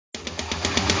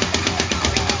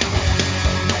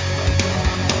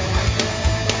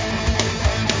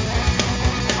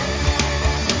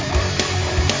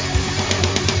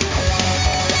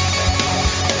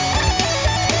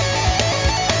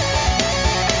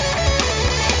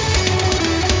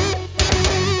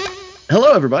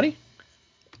Hello, everybody.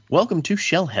 Welcome to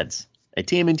Shellheads, a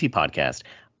TMNT podcast.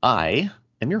 I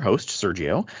am your host,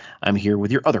 Sergio. I'm here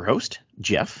with your other host,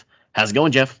 Jeff. How's it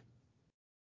going, Jeff?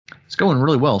 It's going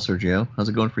really well, Sergio. How's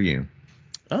it going for you?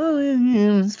 Oh,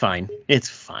 yeah, it's fine. It's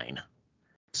fine.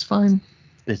 It's fine.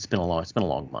 It's been a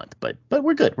long month, but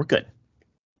we're good. We're good.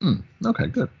 Okay,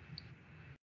 good.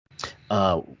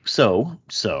 So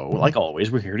like always,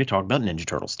 we're here to talk about Ninja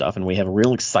Turtle stuff, and we have a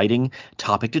real exciting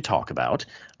topic to talk about.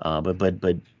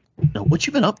 But what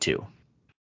you been up to?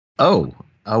 Oh,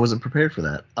 I wasn't prepared for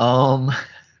that.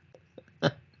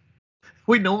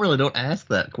 We normally don't ask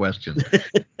that question.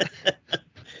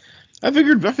 I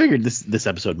figured this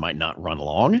episode might not run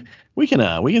long. We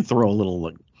can throw a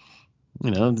little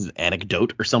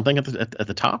anecdote or something at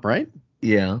the top, right?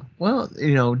 Yeah. Well,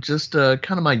 just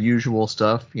kind of my usual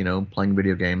stuff. Playing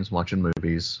video games, watching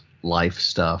movies, life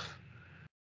stuff.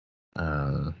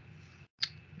 Wow,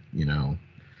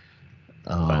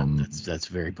 that's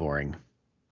very boring.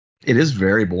 It is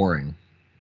very boring.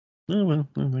 Oh, well,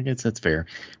 I guess that's fair.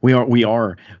 We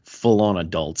are full on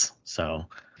adults, so.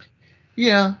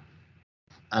 Yeah.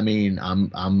 I mean,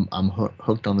 I'm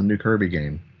hooked on the new Kirby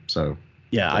game. So.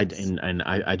 Yeah,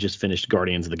 I just finished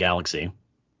Guardians of the Galaxy.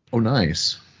 Oh,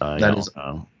 nice. That is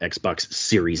Xbox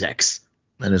Series X.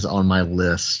 That is on my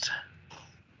list.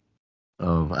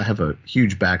 I have a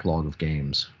huge backlog of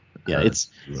games. Yeah, it's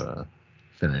to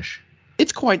finish.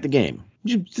 It's quite the game.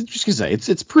 Just gonna say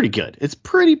it's pretty good. It's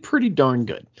pretty darn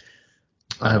good.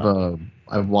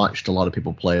 I've watched a lot of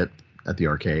people play it at the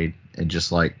arcade, and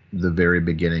just like the very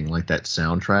beginning, like that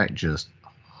soundtrack just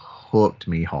hooked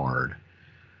me hard.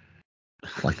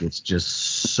 Like it's just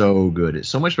so good. It's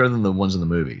so much better than the ones in the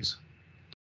movies.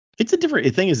 It's a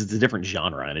different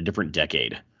genre and a different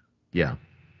decade. Yeah.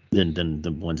 Than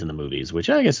the ones in the movies, which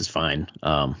I guess is fine.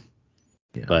 Yeah.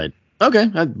 But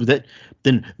okay,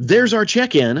 then there's our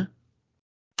check-in.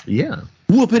 Yeah.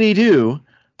 Whoopity doo.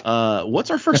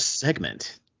 What's our first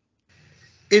segment?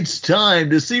 It's time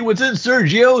to see what's in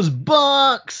Sergio's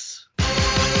box.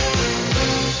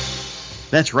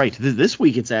 That's right. This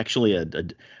week it's actually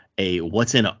a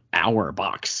what's in our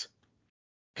box,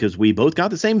 because we both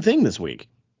got the same thing this week.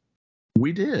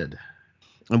 We did.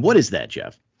 And what is that,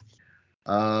 Jeff?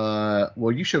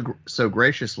 Well, you so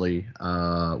graciously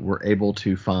were able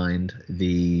to find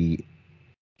the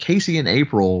Casey and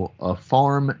April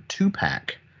Farm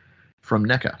 2-pack from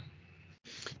NECA.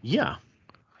 Yeah.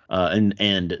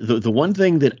 And the one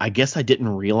thing that I guess I didn't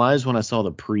realize when I saw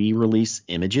the pre-release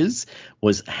images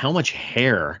was how much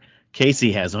hair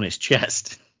Casey has on his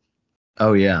chest.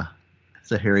 Oh yeah,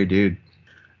 it's a hairy dude.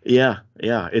 Yeah.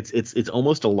 It's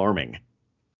almost alarming.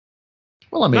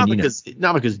 Well, I mean,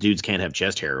 not because dudes can't have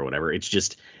chest hair or whatever. It's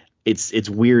just it's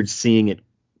weird seeing it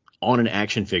on an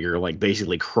action figure, like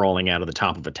basically crawling out of the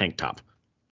top of a tank top.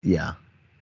 Yeah.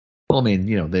 Well, I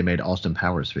mean, they made Austin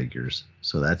Powers figures,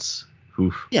 so that's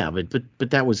oof. Yeah,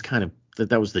 but that was kind of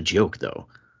that was the joke, though.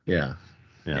 Yeah.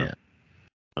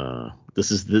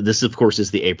 This of course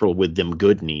is the April with them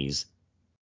good knees.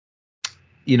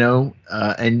 And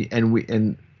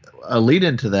a lead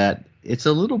into that, it's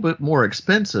a little bit more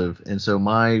expensive, and so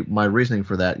my reasoning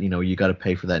for that, you got to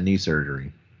pay for that knee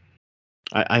surgery.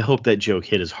 I hope that joke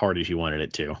hit as hard as you wanted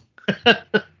it to.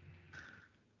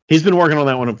 He's been working on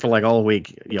that one for like all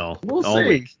week, y'all. We'll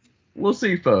see. We'll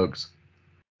see, folks.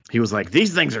 He was like,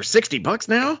 "These things are $60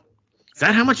 now. Is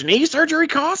that how much knee surgery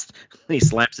costs?" And he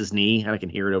slaps his knee, and I can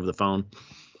hear it over the phone.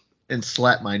 And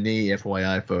slap my knee,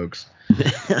 FYI, folks.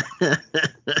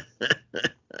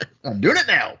 I'm doing it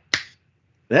now.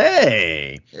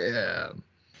 Hey. Yeah.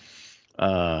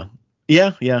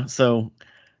 Yeah. So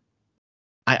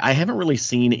I haven't really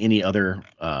seen any other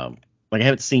I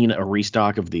haven't seen a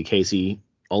restock of the Casey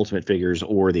Ultimate figures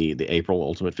or the April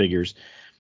Ultimate figures.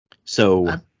 So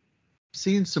I've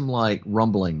seen some like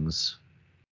rumblings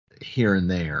here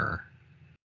and there,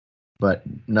 but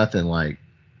nothing like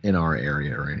in our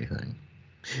area or anything.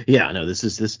 Yeah, no,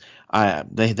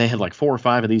 they had like 4 or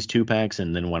 5 of these 2-packs,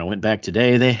 and then when I went back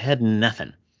today, they had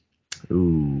nothing.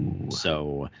 Ooh.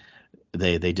 So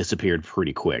they disappeared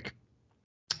pretty quick.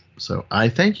 So I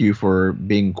thank you for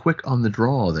being quick on the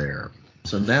draw there.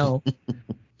 So now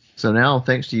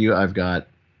thanks to you, I've got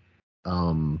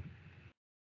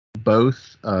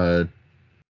both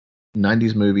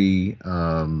 90s movie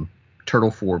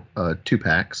Turtle 4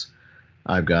 2-packs.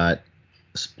 I've got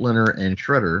Splinter and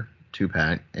Shredder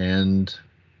 2-pack, and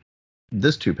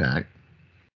this 2-pack.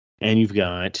 And you've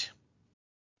got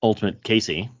Ultimate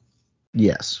Casey.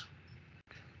 Yes.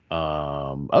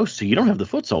 So you don't have the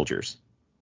Foot Soldiers.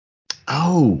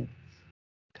 Oh,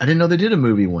 I didn't know they did a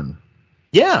movie one.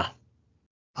 Yeah.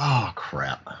 Oh,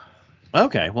 crap.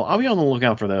 Okay, well, I'll be on the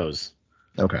lookout for those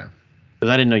Okay. because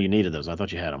I didn't know you needed those. I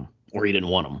thought you had them or you didn't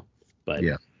want them. But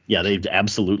Yeah. yeah, they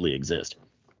absolutely exist.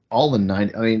 All the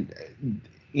 90. I mean,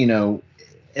 you know,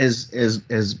 as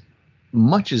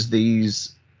much as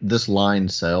this line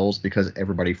sells, because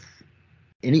everybody,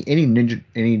 any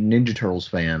Ninja Turtles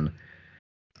fan,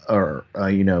 or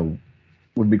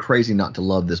would be crazy not to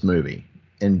love this movie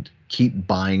and keep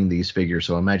buying these figures.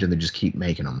 So I imagine they just keep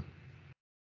making them.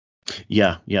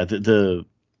 Yeah, yeah. The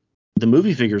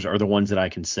movie figures are the ones that I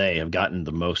can say have gotten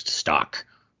the most stock.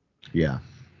 Yeah.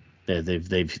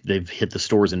 They've hit the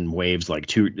stores in waves like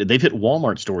two. They've hit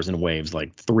Walmart stores in waves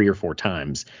like 3 or 4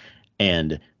 times.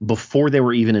 And before they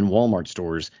were even in Walmart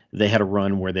stores, they had a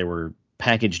run where they were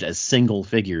packaged as single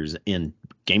figures in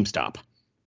GameStop.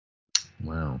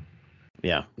 Wow.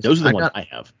 Yeah, those are the I ones got I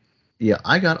have. Yeah,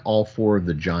 I got all four of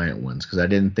the giant ones because I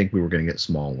didn't think we were going to get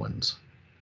small ones.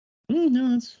 No,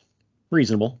 that's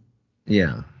reasonable.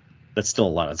 Yeah. That's still a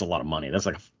lot. That's a lot of money. That's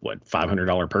like a, what,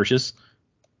 $500 purchase?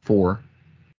 Four.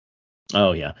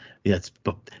 Oh yeah, yeah. It's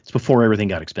before everything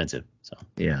got expensive. So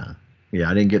Yeah. Yeah,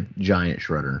 I didn't get giant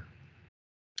Shredder.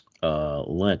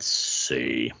 let's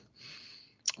see.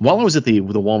 While I was at the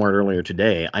Walmart earlier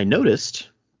today, I noticed,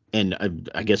 and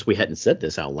I guess we hadn't said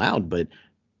this out loud, but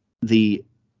the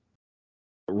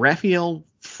Raphael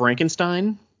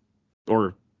Frankenstein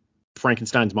or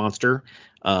Frankenstein's monster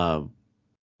uh,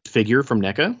 figure from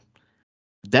NECA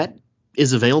that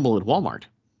is available at Walmart.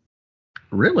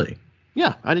 Really?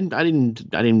 Yeah, I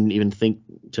didn't even think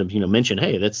to mention,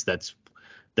 hey, that's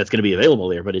going to be available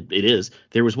there, but it is.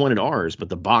 There was one at ours, but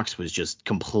the box was just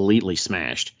completely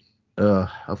smashed.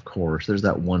 Of course. There's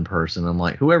that one person. I'm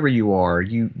like, whoever you are,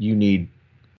 you need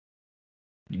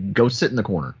go sit in the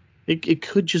corner. It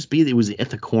could just be that it was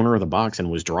at the corner of the box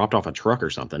and was dropped off a truck or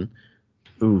something.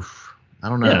 Oof. I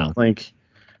don't Yeah, know. like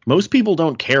most people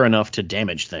don't care enough to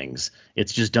damage things.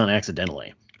 It's just done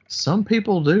accidentally. Some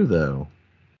people do though.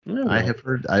 Oh, well.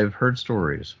 I've heard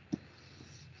stories.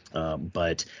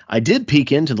 But I did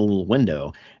peek into the little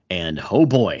window, and oh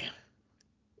boy,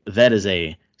 that is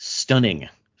a stunning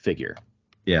figure.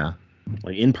 Yeah.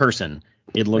 Like in person,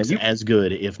 it Now looks you as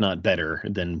good, if not better,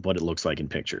 than what it looks like in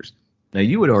pictures. now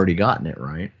you had already gotten it,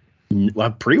 right? Well, I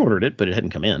pre-ordered it, but it hadn't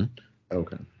come in.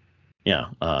 Okay. Yeah,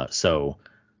 so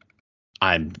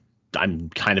I'm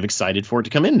kind of excited for it to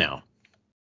come in now.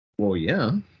 Well,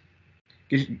 yeah.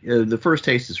 'Cause, the first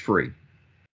taste is free.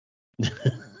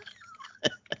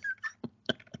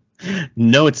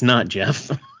 No, it's not,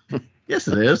 Jeff. Yes,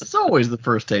 it is. It's always the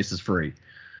first taste is free.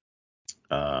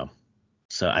 Uh,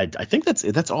 so I think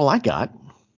that's all I got.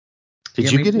 Did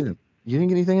Yeah, you me get it? too. You didn't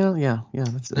get anything else? Yeah,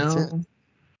 that's it. No.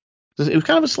 It was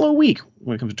kind of a slow week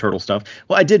when it comes to turtle stuff.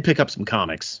 Well, I did pick up some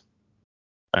comics.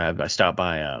 I stopped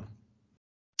by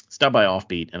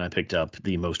Offbeat and I picked up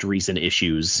the most recent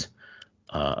issues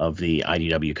of the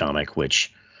IDW comic,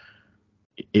 which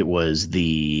it was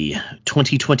the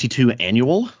 2022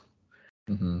 annual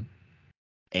Hmm.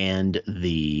 and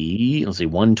the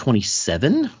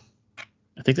 127.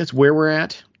 I think that's where we're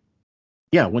at.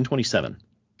 Yeah, 127.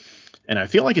 And I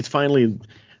feel like it's finally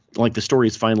like the story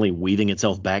is finally weaving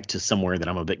itself back to somewhere that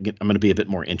I'm going to be a bit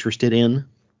more interested in.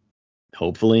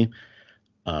 Hopefully.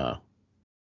 Uh,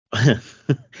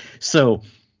 so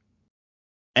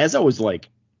as I was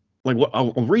what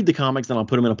I'll read the comics, then I'll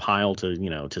put them in a pile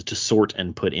to to sort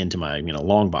and put into my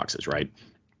long boxes, right?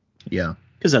 Yeah.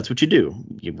 Because that's what you do.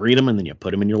 You read them and then you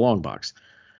put them in your long box.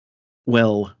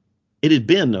 Well, it had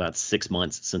been about 6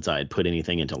 months since I had put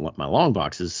anything into my long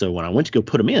boxes, so when I went to go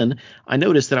put them in, I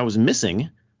noticed that I was missing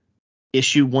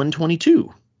issue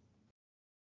 122.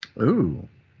 Ooh.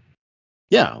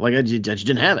 Yeah, like I just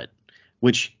didn't have it,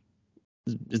 which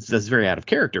that's very out of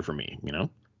character for me,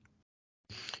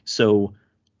 So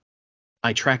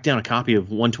I tracked down a copy of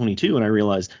 122 and I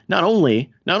realized not only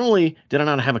did I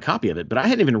not have a copy of it, but I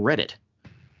hadn't even read it.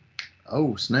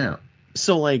 Oh, snap.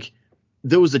 So like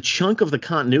there was a chunk of the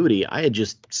continuity I had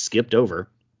just skipped over.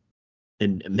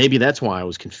 And maybe that's why I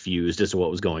was confused as to what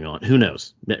was going on. Who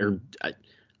knows? Or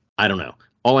I don't know.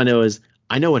 All I know is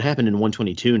I know what happened in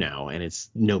 122 now, and it's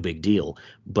no big deal.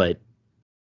 But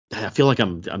I feel like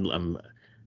I'm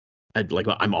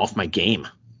off my game.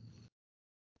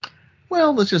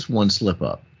 Well, that's just one slip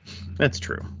up. That's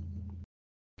true.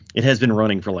 It has been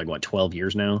running for like what 12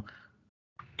 years now.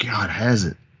 God, has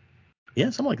it? Yeah,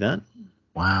 something like that.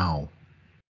 Wow.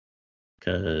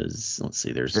 Because let's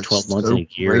see, there's 12 That's months in so a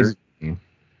year. crazy.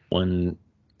 One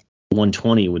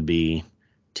 120 would be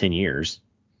 10 years.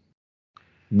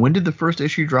 When did the first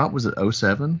issue drop? Was it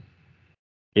 '07?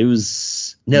 It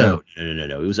was No.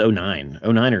 no. It was '09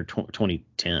 or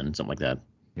 2010, something like that.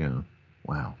 Yeah.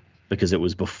 Wow. because it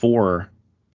was before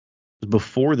the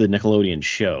Nickelodeon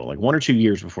show, like 1 or 2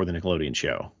 years before the Nickelodeon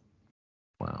show.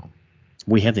 Wow.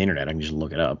 We have the internet. I can just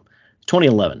look it up.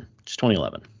 2011. Just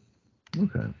 2011.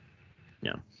 Okay.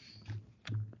 Yeah.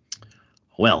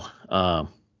 Well,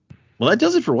 that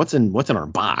does it for what's in our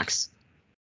box.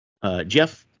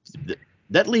 Jeff,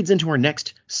 that leads into our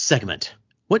next segment.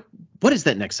 What is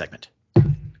that next segment?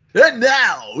 And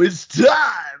now it's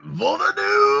time for the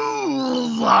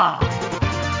news.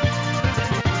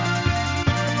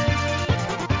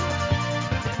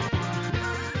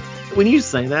 When you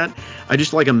say that, I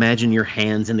just like imagine your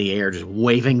hands in the air, just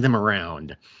waving them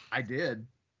around. I did.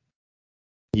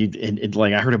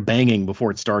 Like I heard a banging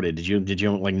before it started. Did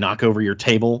you like knock over your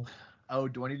table? Oh,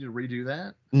 do I need to redo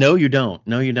that? No, you don't.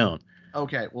 No, you don't.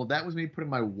 Okay, well, that was me putting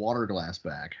my water glass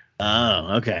back.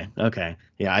 Oh, okay.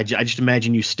 Yeah, I just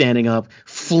imagine you standing up,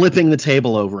 flipping the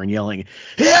table over, and yelling,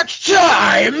 "It's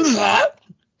time!"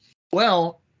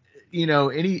 Well,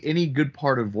 any good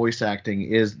part of voice acting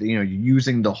is,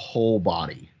 using the whole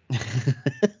body.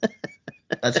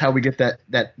 That's how we get that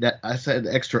I said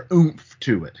extra oomph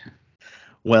to it.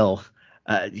 Well,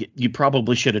 you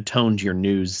probably should have toned your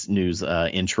news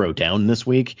intro down this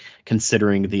week,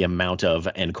 considering the amount of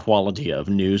and quality of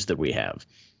news that we have.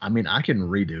 I mean, I can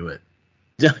redo it.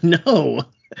 No.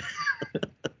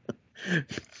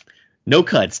 No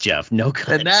cuts, Jeff. No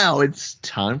cuts. And now it's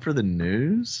time for the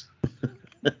news.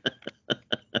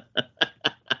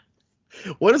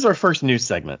 What is our first news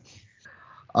segment?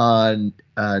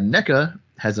 NECA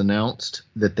has announced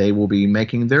that they will be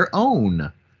making their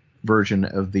own version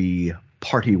of the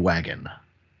Party Wagon.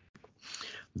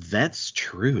 That's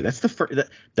true. That's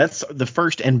the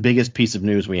first and biggest piece of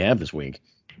news we have this week.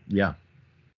 Yeah.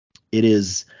 It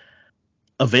is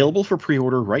available for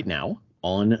pre-order right now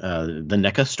on the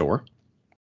NECA store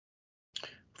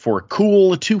for a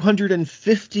cool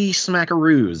 250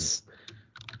 smackaroos.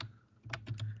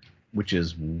 Which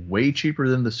is way cheaper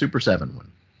than the Super 7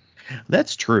 one.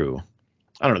 That's true.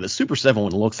 I don't know. The Super 7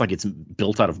 one looks like it's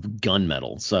built out of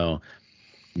gunmetal. So,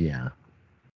 yeah.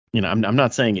 I'm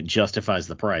not saying it justifies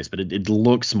the price, but it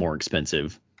looks more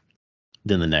expensive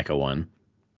than the NECA one.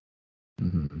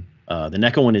 Mm-hmm. The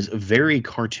NECA one is very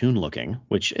cartoon looking,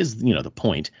 which is, the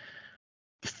point.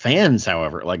 Fans,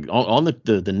 however, like on the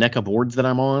NECA boards that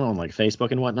I'm on like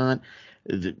Facebook and whatnot,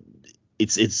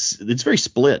 it's very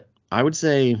split. I would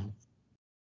say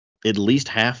at least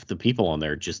half the people on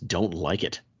there just don't like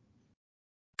it.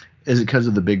 Is it because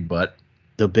of the big butt?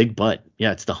 The big butt.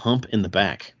 Yeah, it's the hump in the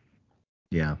back.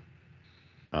 Yeah.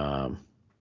 And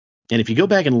if you go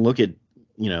back and look at,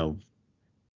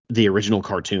 the original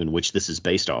cartoon, which this is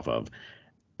based off of,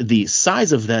 the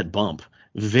size of that bump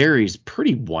varies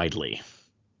pretty widely.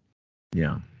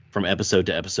 Yeah. From episode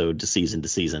to episode to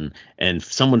season. And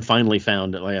someone finally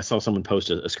found, like I saw someone post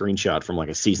a screenshot from like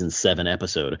a season 7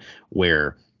 episode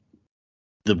where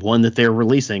the one that they're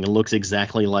releasing looks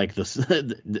exactly like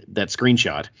that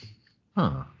screenshot.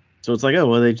 Huh. So it's like, oh,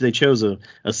 well, they chose a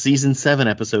season 7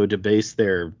 episode to base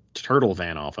their turtle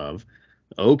van off of.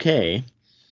 Okay.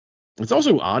 It's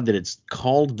also odd that it's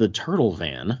called the Turtle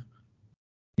Van.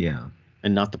 Yeah.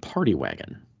 And not the Party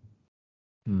Wagon.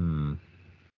 Hmm.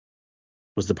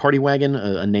 Was the Party Wagon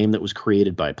a name that was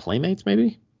created by Playmates,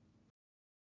 maybe?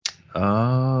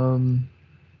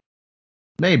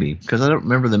 Maybe, because I don't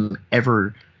remember them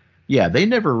ever. Yeah, they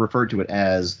never referred to it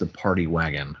as the Party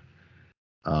Wagon.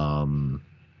 In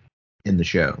the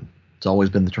show, it's always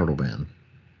been the Turtle Van.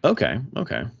 Okay.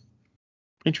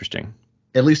 Interesting.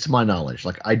 At least to my knowledge,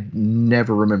 like I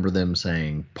never remember them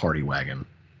saying Party Wagon.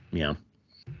 Yeah.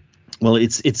 Well,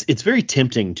 it's very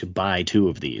tempting to buy 2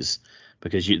 of these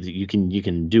because you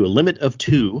can do a limit of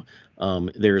 2.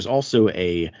 There's also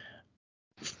a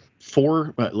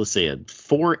 4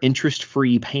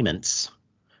 interest-free payments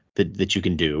that you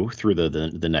can do through the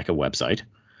NECA website.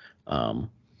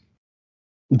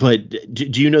 But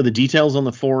do you know the details on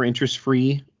the 4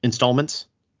 interest-free installments?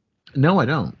 No, I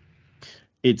don't.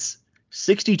 It's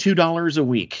 $62 a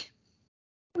week.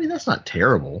 I mean, that's not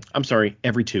terrible. I'm sorry,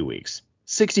 every 2 weeks.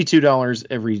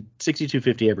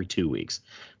 $62.50 every 2 weeks.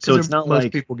 So it's not most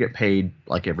like people get paid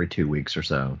like every 2 weeks or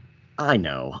so. I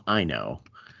know.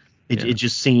 It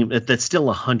just seemed that's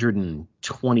still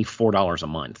 $124 a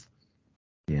month.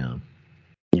 Yeah.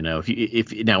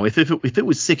 If it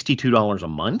was $62 a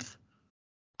month,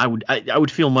 I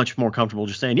would feel much more comfortable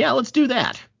just saying, yeah, let's do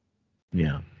that.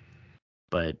 Yeah.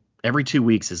 But every 2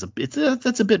 weeks that's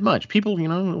a bit much. People,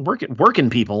 working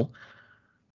people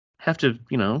have to,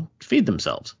 feed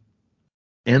themselves.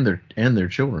 And their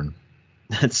children.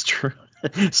 That's true.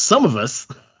 Some of us.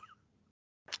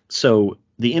 So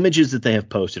the images that they have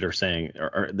posted are saying,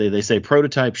 they say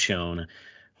prototype shown,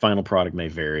 final product may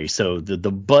vary. So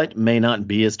the butt may not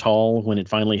be as tall when it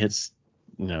finally hits,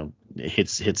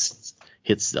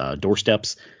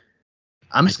 doorsteps.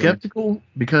 I'm skeptical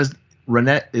because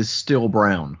Renette is still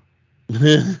brown.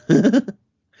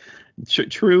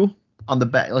 True. On the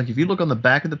back, like if you look on the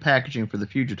back of the packaging for the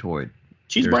Fugitoid,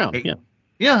 she's brown. Yeah.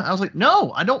 Yeah. I was like,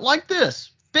 no, I don't like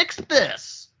this. Fix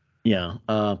this. Yeah.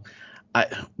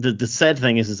 The sad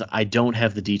thing is I don't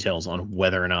have the details on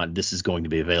whether or not this is going to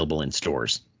be available in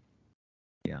stores.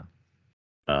 Yeah.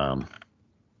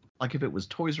 Like if it was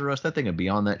Toys R Us, that thing would be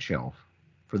on that shelf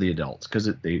for the adults because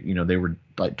they were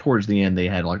like towards the end they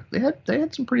had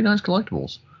some pretty nice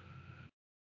collectibles.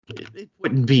 It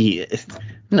wouldn't be.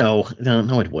 No,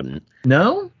 it wouldn't.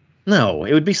 No,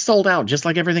 it would be sold out just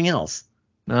like everything else.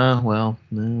 Fair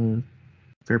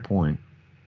point.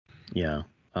 Yeah.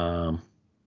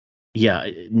 Yeah.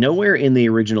 Nowhere in the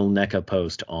original NECA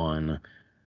post on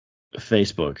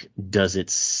Facebook does it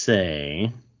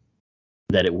say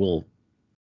that it will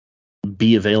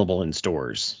be available in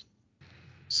stores.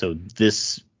 So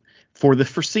this, for the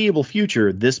foreseeable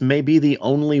future, this may be the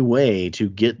only way to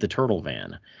get the Turtle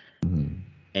Van. Mm-hmm.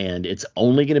 And it's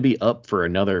only going to be up for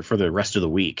the rest of the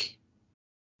week.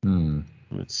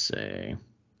 Let's say,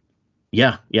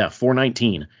 yeah,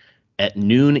 4/19 at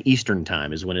noon Eastern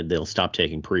time is when they'll stop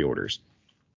taking pre-orders.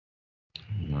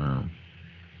 Wow.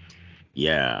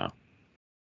 Yeah.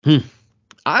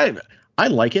 I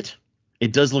like it.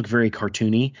 It does look very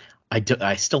cartoony.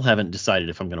 I still haven't decided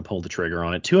if I'm going to pull the trigger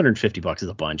on it. $250 is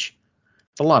a bunch.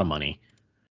 It's a lot of money.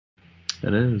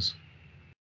 It is.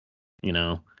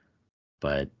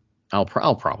 But I'll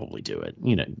probably do it.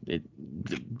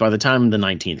 By the time the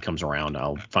 19th comes around,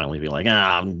 I'll finally be like,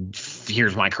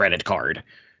 here's my credit card.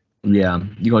 Yeah,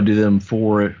 you gonna do them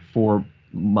for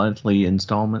monthly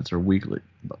installments or weekly?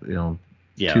 Yeah,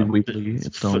 2 weekly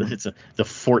installments. It's the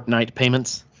fortnight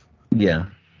payments. Yeah.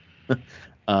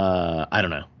 I don't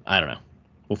know.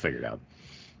 We'll figure it out.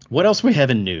 What else we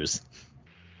have in news?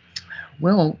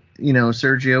 Well,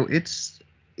 Sergio,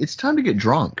 it's time to get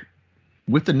drunk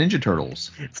with the Ninja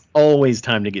Turtles. It's always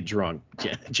time to get drunk,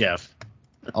 Jeff.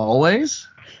 Always?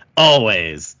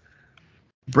 Always.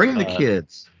 Bring the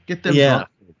kids. Get them drunk.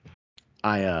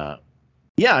 I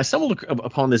stumbled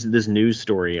upon this news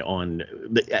story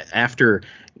after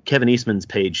Kevin Eastman's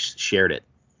page shared it.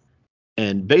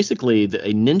 And basically,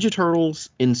 a Ninja Turtles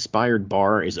inspired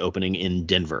bar is opening in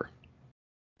Denver.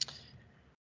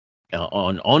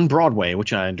 On Broadway,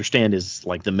 which I understand is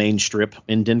like the main strip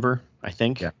in Denver, I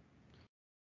think. Yeah.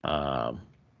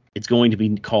 It's going to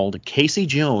be called Casey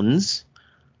Jones.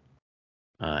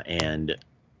 And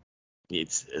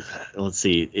it's, let's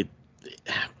see,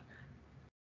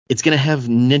 it's going to have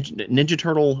Ninja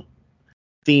Turtle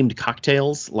themed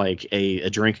cocktails, like a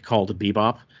drink called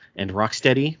Bebop and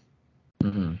Rocksteady.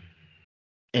 Mm-hmm.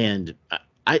 And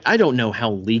I don't know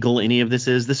how legal any of this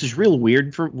is. This is real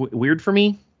weird for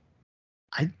me.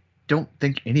 I don't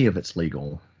think any of it's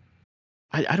legal.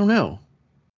 I don't know.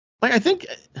 Like,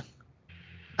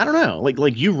 I don't know.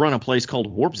 Like you run a place called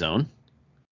Warp Zone.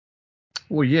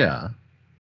 Well, yeah.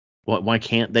 Why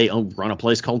can't they run a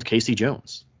place called Casey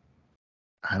Jones?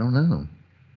 I don't know.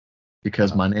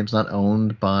 Because my name's not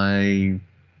owned by,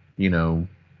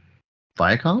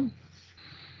 Viacom?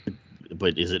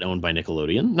 But is it owned by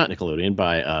Nickelodeon? Not Nickelodeon,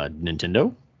 by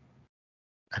Nintendo?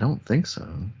 I don't think so.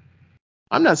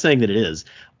 I'm not saying that it is.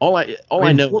 All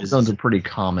I know Warp is Zone's a pretty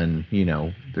common,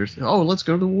 there's let's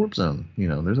go to the Warp Zone.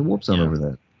 There's a Warp Zone over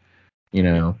there.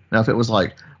 Now if it was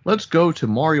like, let's go to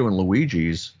Mario and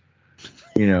Luigi's,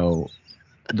 the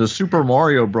Super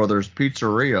Mario Brothers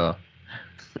Pizzeria.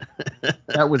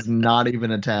 That was not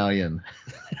even Italian.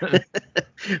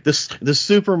 the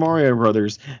Super Mario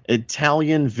Brothers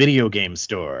Italian video game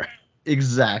store.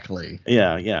 Exactly.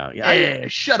 Yeah.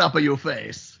 Shut up in your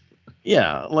face.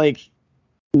 Yeah, like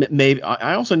maybe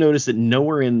I also noticed that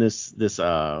nowhere in this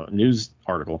news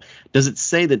article does it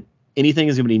say that anything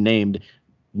is going to be named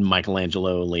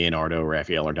Michelangelo, Leonardo,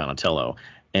 Raphael, or Donatello.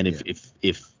 And if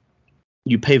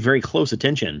you pay very close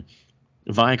attention,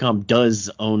 Viacom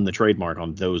does own the trademark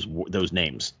on those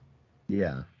names.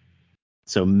 Yeah.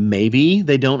 So maybe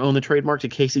they don't own the trademark to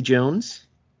Casey Jones.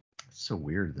 It's so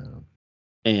weird though.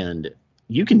 And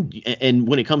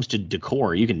when it comes to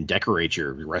decor, you can decorate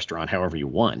your restaurant however you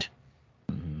want.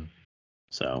 Mm-hmm.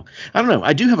 So I don't know.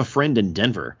 I do have a friend in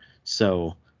Denver.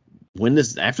 So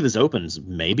after this opens,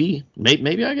 maybe I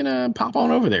can pop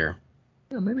on over there.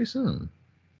 Yeah, maybe soon.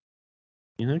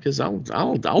 Because I'll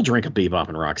drink a Bebop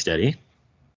and Rocksteady.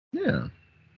 Yeah.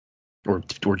 Or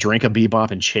drink a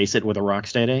Bebop and chase it with a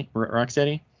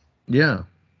Rocksteady. Yeah.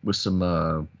 with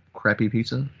some crappy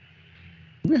pizza.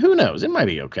 Who knows? It might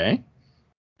be okay.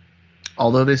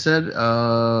 Although they said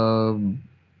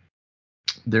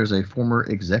there's a former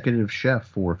executive chef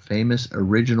for famous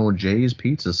Original J's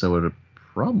Pizza, so it'd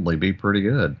probably be pretty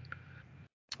good.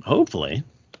 Hopefully.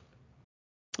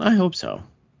 I hope so.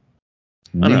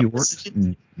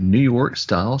 New York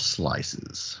style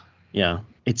slices. Yeah,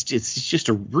 it's just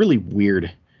a really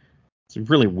weird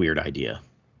idea.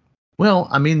 Well,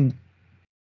 I mean,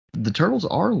 the turtles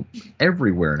are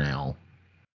everywhere now.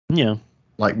 Yeah.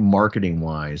 Like marketing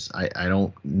wise, I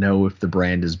don't know if the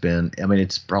brand has been. I mean,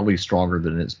 it's probably stronger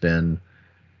than it's been,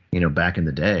 back in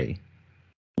the day.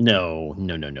 No.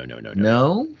 They're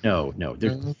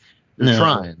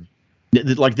trying.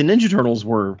 Like the Ninja Turtles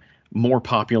were more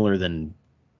popular than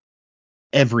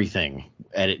everything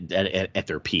at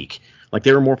their peak. Like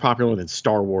they were more popular than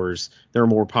Star Wars. They were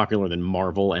more popular than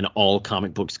Marvel and all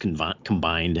comic books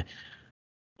combined.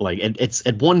 Like it's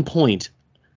at one point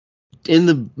in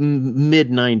the mid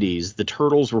 90s, the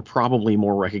Turtles were probably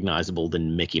more recognizable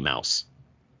than Mickey Mouse,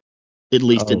 at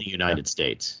least in the United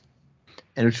States.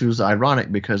 And which was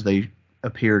ironic because they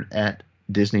appeared at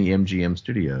Disney MGM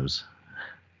Studios.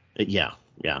 Yeah.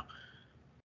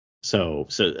 So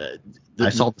I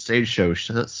saw the stage show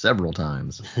several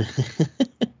times.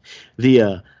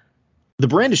 The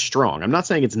brand is strong. I'm not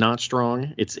saying it's not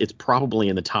strong. It's probably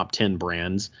in the top 10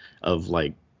 brands of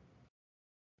like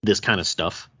this kind of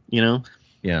stuff, Yeah.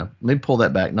 Let me pull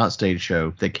that back. Not stage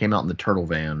show. They came out in the turtle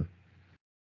van.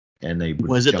 And they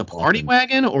was it the party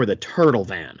wagon or the turtle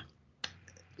van?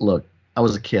 Look, I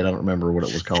was a kid. I don't remember what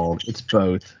it was called. It's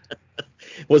both.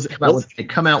 They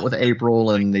come out with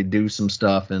April and they do some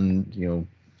stuff and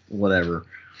whatever.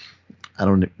 I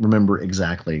don't remember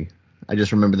exactly. I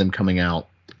just remember them coming out,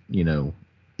 in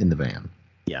the van.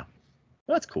 Yeah,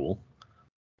 that's cool.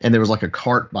 And there was like a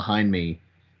cart behind me.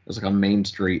 It was like on Main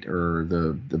Street or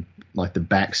the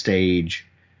backstage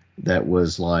that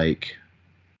was like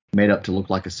made up to look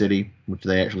like a city, which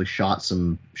they actually shot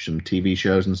some TV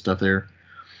shows and stuff there.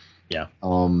 Yeah.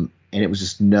 And it was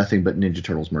just nothing but Ninja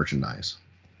Turtles merchandise.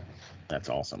 That's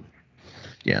awesome.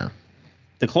 Yeah.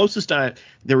 The closest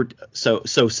there were so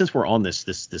since we're on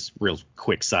this real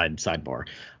quick sidebar,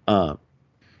 I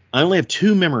only have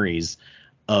 2 memories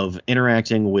of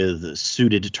interacting with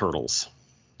suited turtles.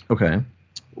 Okay.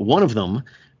 One of them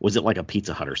was at like a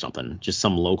Pizza Hut or something, just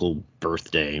some local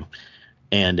birthday,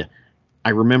 and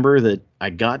I remember that I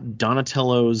got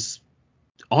Donatello's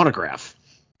autograph,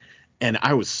 and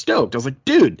I was stoked. I was like,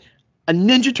 dude, a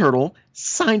Ninja Turtle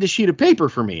signed a sheet of paper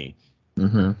for me.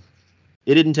 Mm-hmm.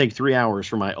 It didn't take 3 hours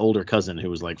for my older cousin, who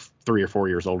was like 3 or 4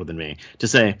 years older than me, to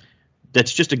say,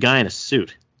 that's just a guy in a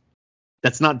suit.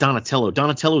 That's not Donatello.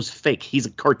 Donatello's fake. He's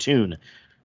a cartoon.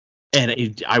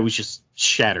 And I was just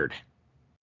shattered.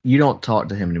 You don't talk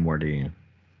to him anymore, do you?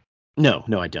 No,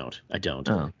 I don't.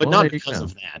 Oh, but not because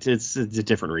of that. It's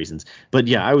different reasons. But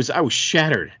yeah, I was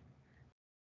shattered.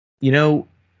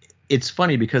 It's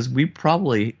funny because we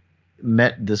probably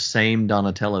met the same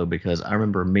Donatello because I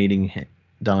remember meeting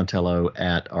Donatello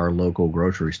at our local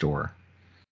grocery store.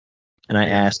 And I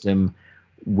asked him,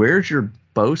 where's your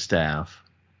bow staff?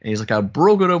 And he's like, I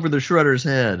broke it over the shredder's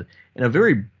head in a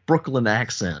very Brooklyn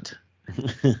accent.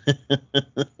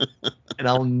 And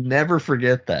I'll never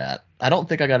forget that. I don't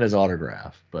think I got his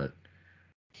autograph, but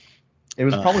it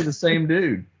was probably the same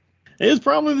dude. It was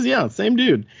probably, same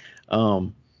dude.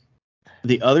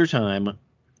 The other time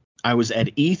I was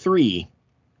at E3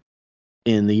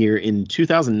 in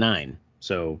 2009,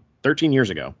 so 13 years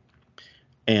ago,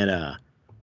 and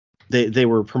they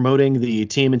were promoting the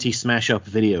TMNT Smash Up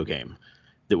video game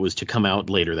that was to come out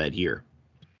later that year.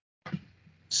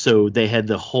 So they had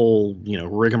the whole,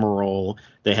 rigmarole.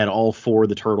 They had all 4 of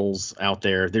the turtles out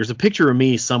there. There's a picture of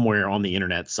me somewhere on the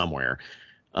internet somewhere,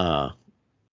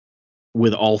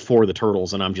 with all 4 of the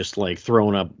turtles, and I'm just like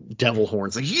throwing up devil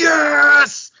horns, like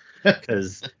yes,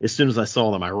 because as soon as I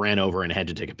saw them, I ran over and had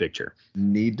to take a picture.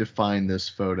 Need to find this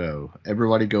photo.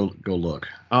 Everybody, go look.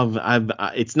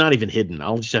 It's not even hidden.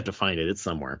 I'll just have to find it. It's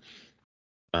somewhere.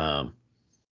 So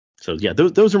yeah,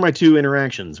 those are my 2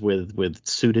 interactions with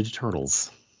suited turtles.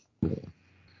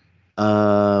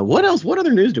 What else? What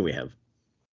other news do we have?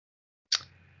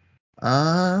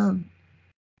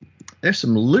 There's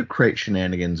some Loot Crate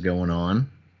shenanigans going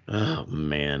on. Oh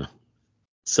man.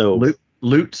 So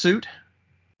loot suit.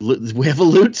 We have a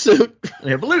loot suit.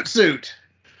 We have a loot suit.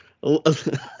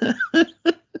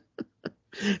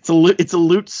 It's a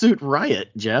loot suit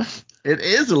riot, Jeff. It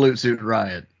is a loot suit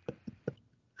riot.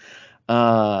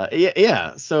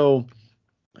 Yeah. So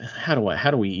how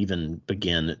do we even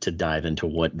begin to dive into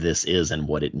what this is and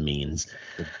what it means?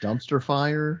 The dumpster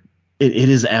fire. It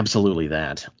is absolutely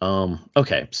that.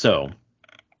 Okay, so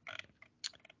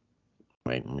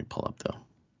wait, let me pull up though.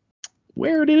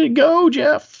 Where did it go,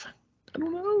 Jeff? I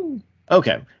don't know.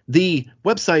 Okay, the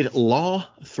website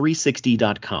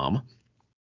law360.com,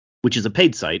 which is a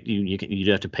paid site.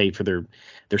 You have to pay for their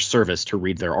service to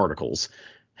read their articles.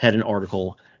 Had an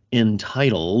article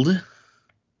entitled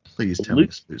Please tell me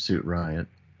Suit Riot.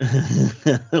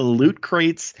 Loot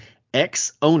Crate's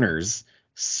ex-owners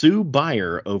sue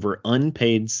buyer over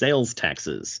unpaid sales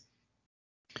taxes.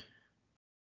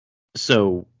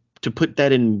 So, to put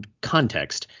that in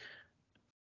context,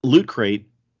 Loot Crate,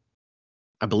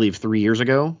 I believe 3 years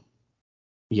ago,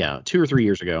 2 or 3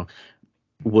 years ago,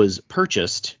 was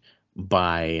purchased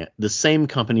by the same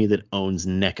company that owns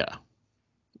NECA.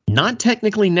 Not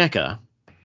technically NECA,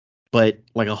 but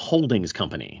like a holdings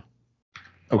company.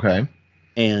 Okay.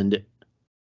 And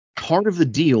part of the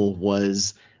deal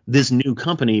was this new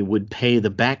company would pay the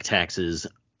back taxes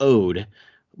owed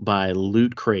by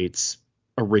Loot Crate's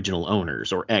original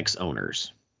owners or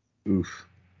ex-owners. Oof.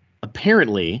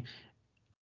 Apparently,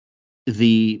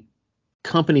 the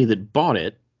company that bought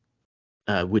it,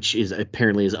 which is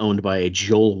apparently is owned by a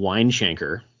Joel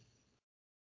Weinshanker.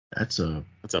 That's a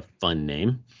fun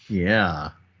name.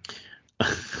 Yeah.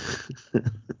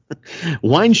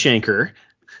 Weinshanker,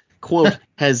 quote,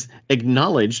 has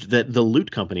acknowledged that the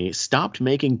Loot Company stopped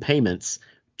making payments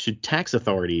to tax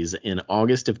authorities in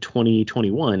August of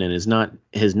 2021 and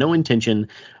has no intention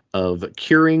of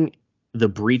curing the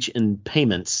breach in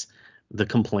payments, the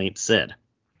complaint said.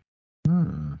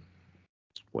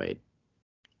 Wait.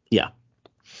 Yeah.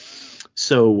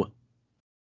 So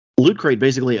Loot Crate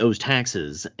basically owes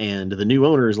taxes, and the new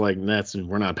owner is like,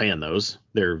 we're not paying those.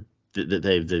 They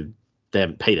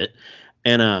haven't paid it.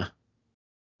 And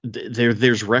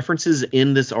there's references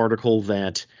in this article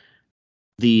that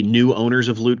the new owners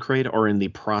of Loot Crate are in the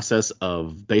process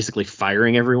of basically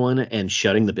firing everyone and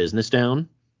shutting the business down.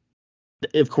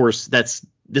 Of course,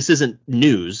 this isn't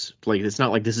news. Like, it's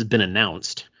not like this has been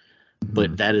announced,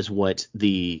 but that is what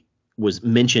was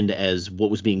mentioned as what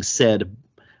was being said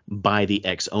by the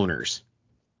ex-owners.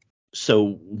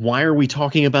 So why are we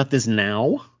talking about this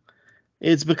now?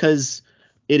 It's because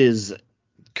it is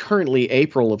currently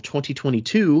April of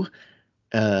 2022,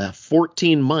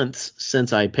 14 months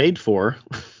since I paid for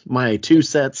my 2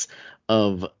 sets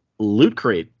of Loot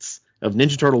Crates, of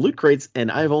Ninja Turtle Loot Crates,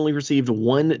 and I've only received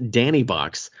 1 Danny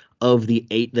box of the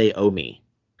 8 they owe me.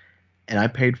 And I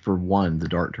paid for 1, the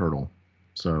Dark Turtle.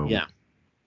 So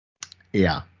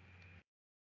yeah.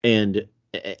 And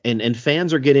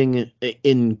fans are getting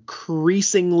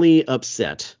increasingly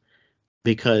upset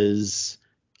because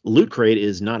Loot Crate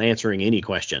is not answering any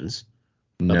questions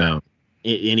about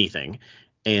anything.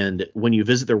 And when you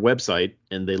visit their website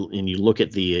and you look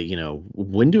at the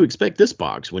when to expect this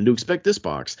box,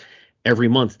 every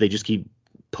month they just keep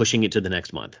pushing it to the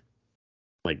next month,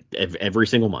 like every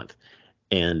single month.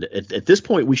 And at this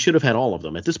point, we should have had all of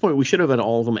them. And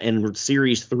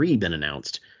Series 3 been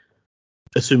announced,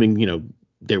 assuming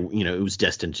it was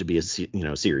destined to be a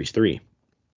Series 3.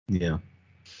 Yeah.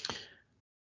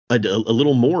 A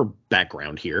little more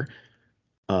background here.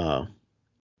 A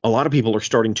lot of people are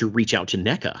starting to reach out to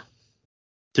NECA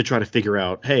to try to figure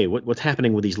out, hey, what's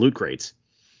happening with these Loot Crates?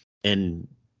 And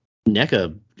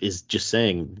NECA is just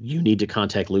saying, you need to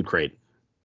contact Loot Crate.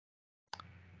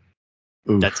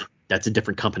 Oof. That's a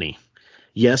different company.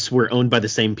 Yes, we're owned by the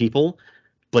same people,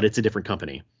 but it's a different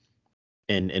company.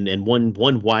 And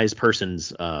one wise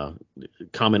person's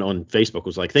comment on Facebook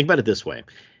was like, think about it this way.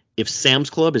 If Sam's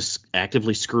Club is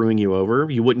actively screwing you over,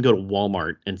 you wouldn't go to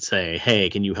Walmart and say, hey,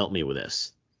 can you help me with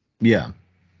this? Yeah.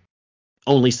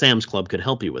 Only Sam's Club could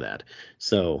help you with that.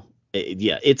 So,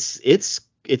 yeah, it's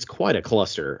quite a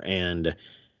cluster, and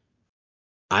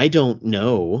I don't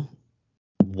know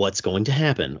what's going to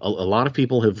happen. A lot of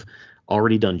people have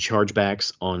already done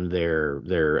chargebacks on their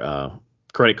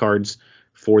credit cards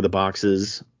for the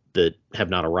boxes that have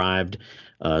not arrived.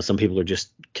 Some people are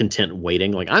just content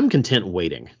waiting. Like, I'm content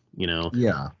waiting,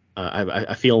 Yeah.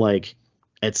 I feel like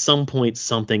at some point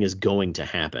something is going to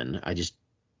happen. I just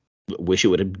wish it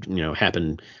would have,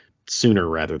 happened sooner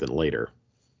rather than later.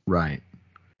 Right.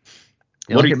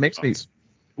 What it makes me.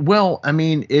 Well, I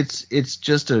mean, it's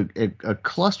just a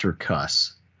cluster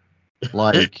cuss.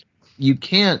 Like, you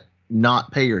can't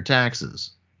not pay your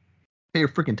taxes. Pay your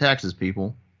freaking taxes,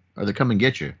 people, or they come and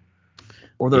get you.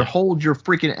 Or they hold your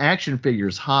freaking action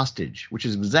figures hostage, which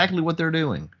is exactly what they're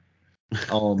doing.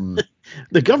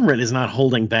 The government is not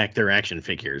holding back their action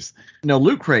figures. No,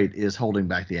 Loot Crate is holding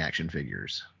back the action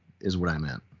figures, is what I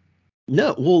meant.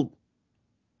 No, well,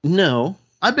 no.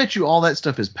 I bet you all that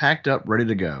stuff is packed up, ready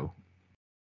to go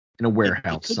in a It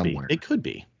warehouse could be. somewhere. It could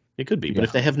be. It could be. But if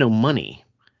Yeah. they have no money,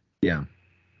 Yeah.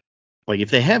 like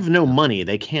if they have no money,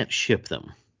 they can't ship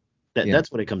them. Yeah.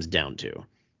 That's what it comes down to.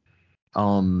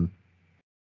 Um,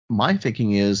 my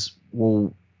thinking is,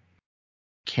 well,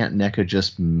 can't NECA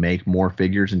just make more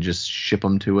figures and just ship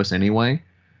them to us anyway?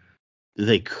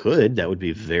 They could. That would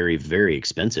be very, very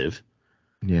expensive,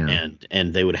 Yeah.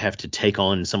 and they would have to take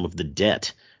on some of the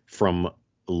debt from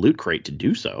Loot Crate to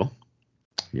do so.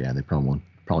 Yeah, they probably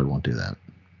won't do that.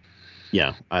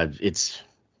 Yeah, I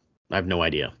have no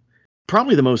idea.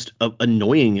 Probably the most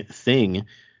annoying thing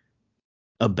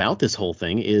about this whole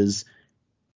thing is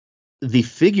the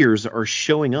figures are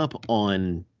showing up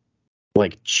on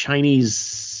like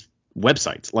Chinese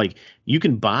websites. Like you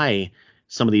can buy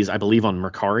some of these, I believe, on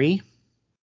Mercari.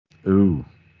 Ooh.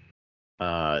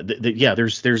 Yeah,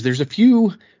 there's a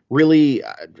few really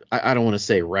I don't want to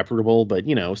say reputable, but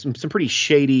some pretty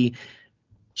shady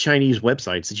Chinese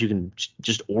websites that you can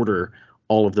just order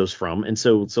all of those from. And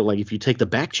so like if you take the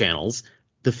back channels,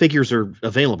 the figures are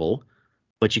available,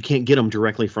 but you can't get them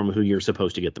directly from who you're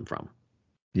supposed to get them from.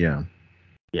 Yeah.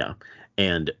 Yeah,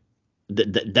 and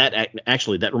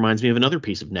actually that reminds me of another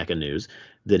piece of NECA news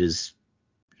that is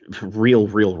real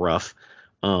rough.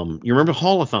 You remember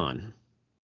Haulathon?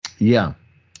 Yeah.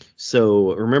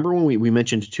 So remember when we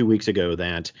mentioned 2 weeks ago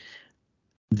that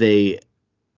they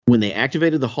when they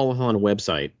activated the Haulathon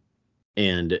website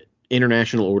and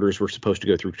international orders were supposed to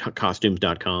go through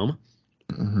costumes.com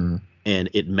Hmm. and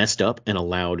it messed up and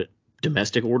allowed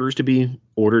domestic orders to be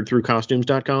ordered through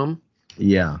costumes.com.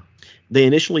 Yeah. They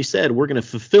initially said we're going to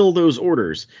fulfill those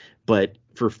orders, but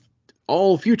for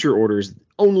all future orders,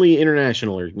 only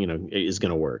international is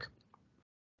going to work.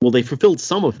 Well, they fulfilled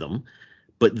some of them,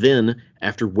 but then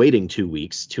after waiting 2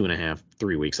 weeks, 2.5,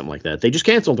 3 weeks, something like that, they just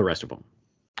canceled the rest of them.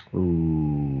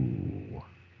 Ooh.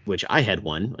 Which I had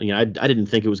one. I didn't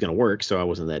think it was going to work, so I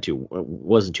wasn't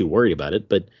too worried about it.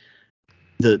 But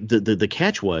the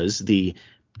catch was the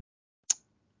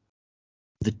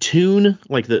tune,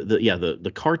 like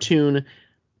the cartoon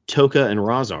Toka and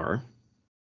Razar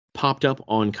popped up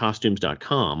on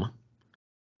costumes.com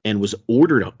and was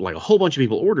ordered, like a whole bunch of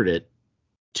people ordered it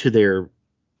to their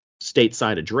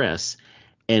stateside address,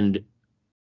 and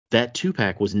that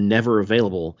 2-pack was never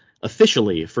available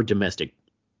officially for domestic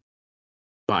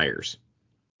buyers.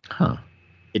 Huh.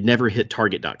 It never hit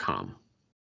target.com.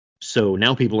 So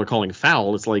now people are calling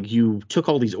foul. It's like you took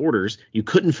all these orders, you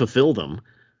couldn't fulfill them,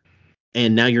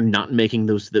 and now you're not making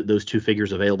those two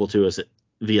figures available to us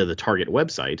via the Target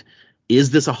website.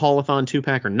 Is this a Haulathon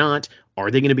 2-pack or not?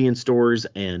 Are they going to be in stores?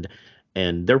 And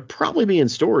they'll probably be in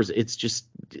stores. It's just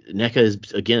NECA is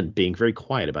again being very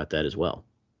quiet about that as well.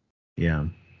 Yeah.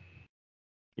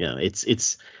 Yeah,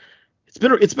 it's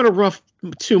been a rough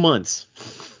 2 months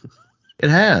It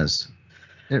has.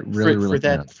 It really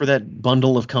has. for that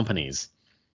bundle of companies.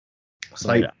 It's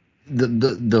like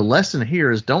the lesson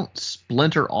here is don't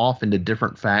splinter off into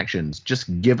different factions.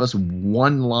 Just give us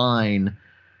one line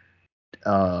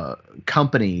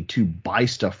company to buy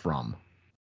stuff from.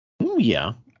 Ooh,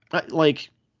 yeah, like,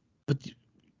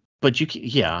 but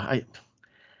yeah,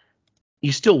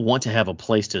 you still want to have a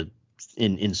place to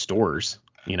in stores,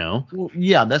 Well,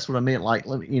 yeah, that's what I meant. Like,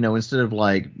 instead of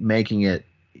like making it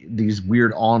these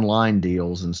weird online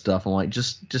deals and stuff, I'm like,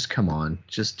 just come on,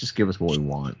 just give us what we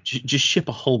want, just ship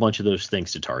a whole bunch of those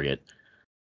things to Target.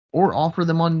 or offer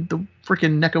them on the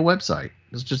freaking NECA website.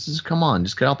 Just come on,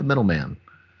 just cut out the middleman.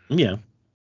 Yeah.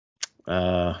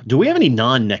 Do we have any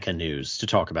non-NECA news to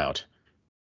talk about?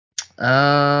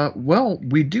 Well,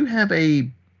 we do have a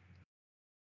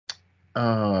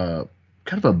kind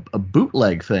of a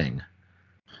bootleg thing.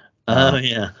 Oh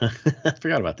yeah, I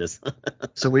forgot about this.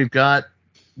 So we've got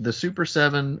the Super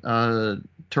 7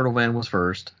 Turtle Van was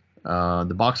first.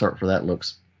 The box art for that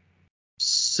looks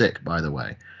sick, by the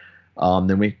way.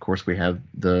 Then we have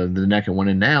the NECA one,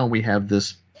 and now we have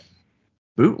this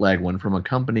bootleg one from a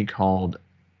company called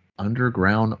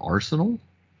Underground Arsenal.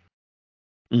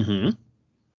 Mm-hmm.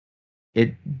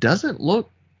 It doesn't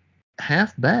look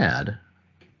half bad.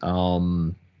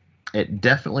 It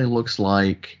definitely looks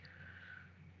like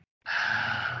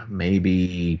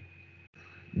maybe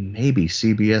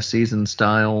CBS season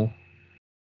style.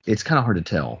 It's kind of hard to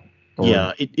tell.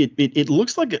 Yeah, it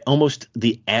looks like almost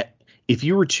if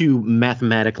you were to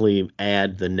mathematically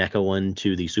add the NECA one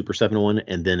to the Super 7 one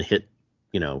and then hit,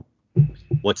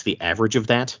 what's the average of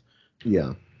that?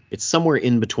 Yeah. It's somewhere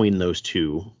in between those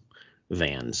two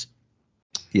vans.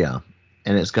 Yeah.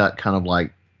 And it's got kind of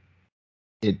like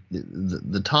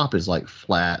the top is like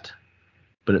flat,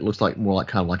 but it looks like more like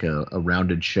kind of like a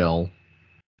rounded shell.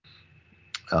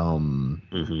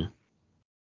 Mm-hmm.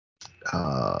 And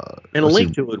a Let's link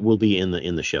see. to it will be in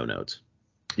the show notes.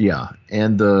 Yeah,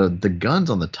 and the guns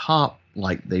on the top,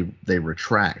 like they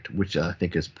retract, which I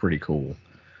think is pretty cool.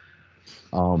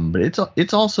 But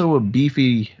it's also a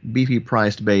beefy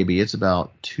priced baby. It's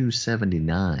about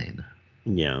 $279.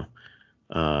 Yeah.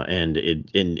 And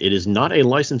it is not a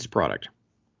licensed product.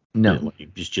 No.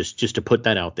 Just to put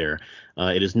that out there.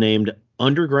 It is named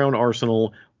Underground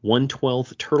Arsenal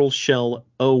 1/12 Turtle Shell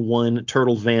 '01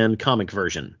 Turtle Van comic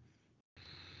version.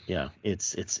 Yeah,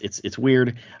 it's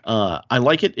weird. I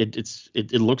like it.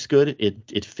 It looks good.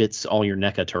 It fits all your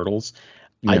NECA turtles.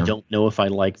 I Yeah. don't know if I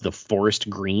like the forest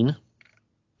green.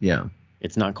 Yeah.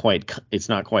 It's not quite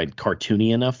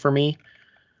cartoony enough for me,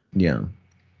 Yeah.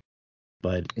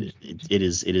 but it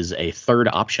is a third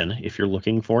option if you're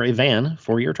looking for a van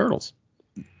for your turtles.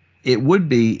 It would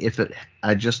be if it.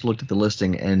 I just looked at the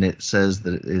listing and it says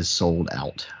that it is sold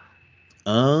out.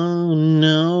 Oh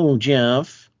no,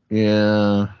 Jeff.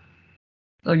 Yeah.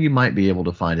 Oh, you might be able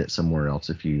to find it somewhere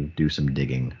else if you do some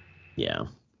digging. Yeah.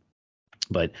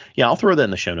 But yeah, I'll throw that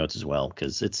in the show notes as well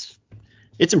because it's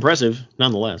impressive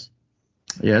nonetheless.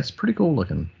 Yeah, it's pretty cool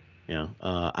looking. Yeah.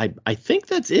 I think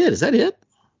that's it. Is that it?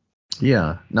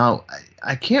 Yeah. Now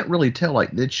I can't really tell.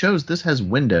 Like it shows this has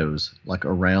windows like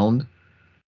around.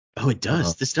 Oh, it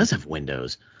does. Uh, This does have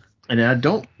windows. and I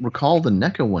don't recall the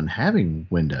NECA one having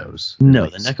windows. At No,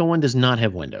 the least. NECA one does not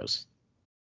have windows.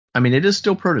 I mean, it is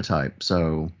still prototype,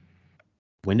 so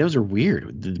Windows are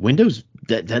weird. The windows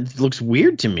that looks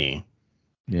weird to me.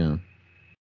 yeah.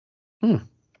 Hmm.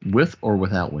 With or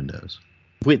without windows.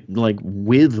 With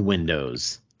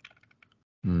windows.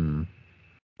 Hmm.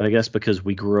 But I guess because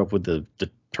we grew up with the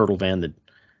turtle van that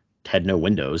had no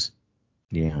windows.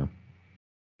 Yeah.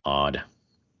 Odd.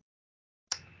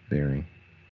 Very.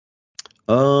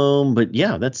 But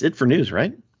yeah, that's it for news,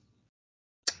 right?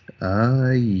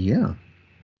 Yeah.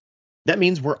 That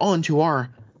means we're on to our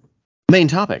main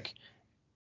topic.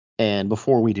 And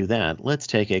before we do that, let's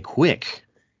take a quick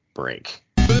break.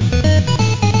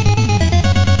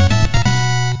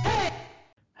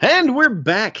 And we're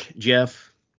back,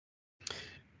 Jeff.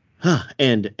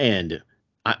 And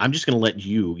I'm just going to let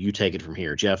you take it from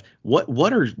here, Jeff.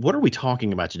 What are we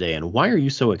talking about today, and why are you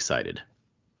so excited?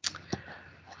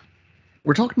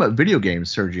 We're talking about video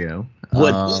games, Sergio.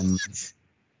 What?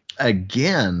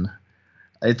 Again,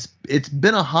 it's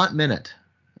been a hot minute.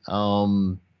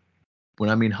 When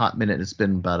I mean hot minute, it's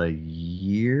been about a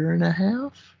year and a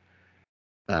half.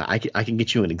 I can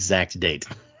get you an exact date.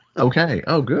 Okay.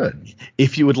 Oh, good.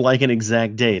 If you would like an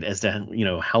exact date as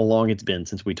to how long it's been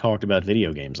since we talked about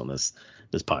video games on this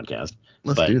podcast.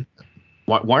 Let's But do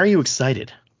that. why are you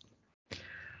excited?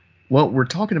 Well, we're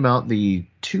talking about the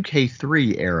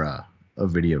 2K3 era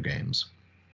of video games.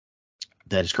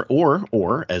 That is correct.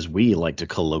 Or as we like to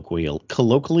colloquial,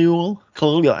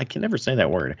 I can never say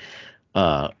that word.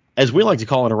 As we like to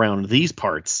call it around these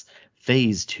parts,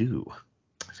 Phase 2.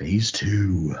 Phase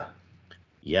 2.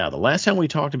 Yeah, the last time we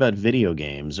talked about video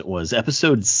games was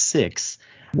episode 6.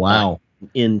 Wow.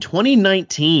 In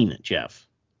 2019, Jeff.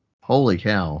 Holy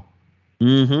cow.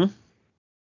 Mm-hmm.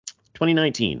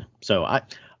 2019. So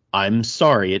I'm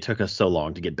sorry it took us so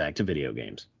long to get back to video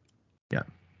games. Yeah.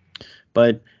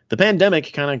 But the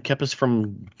pandemic kind of kept us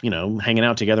from, hanging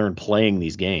out together and playing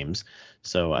these games.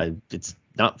 So it's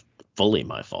not fully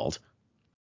my fault.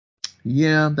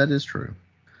 Yeah, that is true.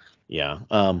 Yeah.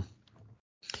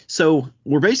 So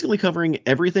we're basically covering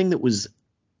everything that was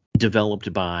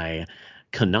developed by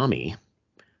Konami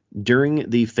during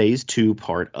the Phase 2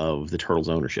 part of the Turtles'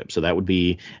 ownership. So that would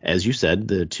be, as you said,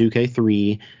 the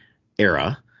 2K3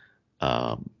 era.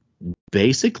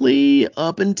 Basically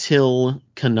up until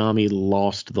Konami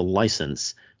lost the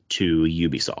license to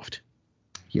Ubisoft.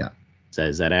 Yeah.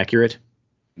 Is that accurate?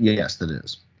 Yes, that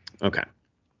is. Okay.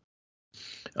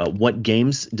 What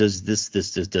games does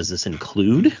this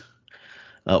include?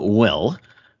 Well,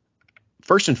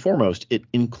 first and foremost, it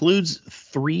includes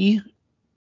three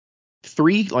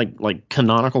like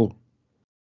canonical.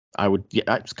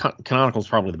 Canonical is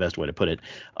probably the best way to put it.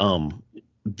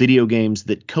 Video games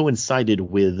that coincided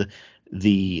with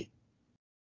the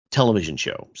television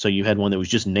show. So you had one that was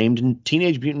just named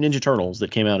Teenage Mutant Ninja Turtles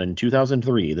that came out in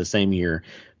 2003, the same year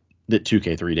that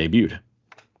 2K3 debuted.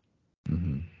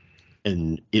 Mm-hmm.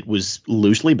 And it was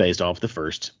loosely based off the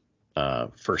first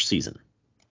season.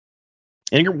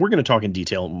 And we're going to talk in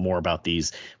detail more about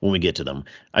these when we get to them.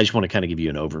 I just want to kind of give you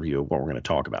an overview of what we're going to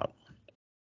talk about.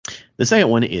 The second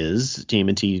one is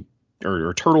TMNT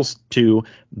or Turtles 2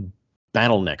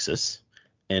 Battle Nexus,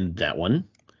 and that one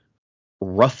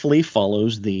roughly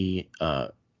follows the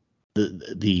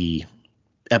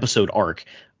episode arc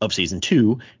of season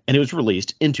 2, and it was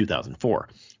released in 2004.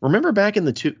 Remember back in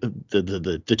the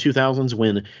 2000s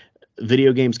when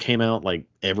video games came out like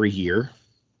every year?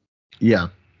 Yeah.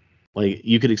 Like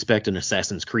you could expect an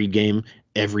Assassin's Creed game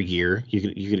every year.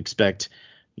 You could expect,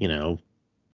 you know,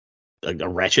 a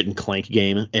Ratchet and Clank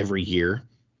game every year.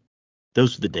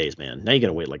 Those were the days, man. Now you got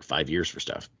to wait like 5 years for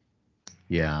stuff.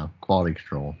 Yeah, quality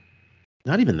control.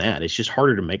 Not even that. It's just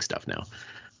harder to make stuff now.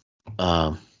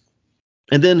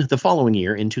 And then the following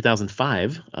year, in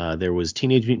 2005, there was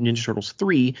Teenage Mutant Ninja Turtles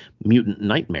 3: Mutant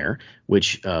Nightmare,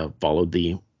 which followed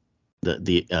the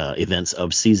events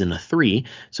of season 3.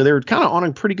 So they were kind of on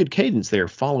a pretty good cadence there,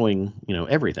 following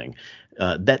everything.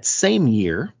 That same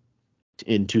year,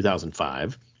 in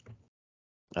 2005,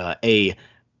 a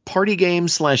party game /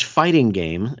 fighting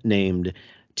game named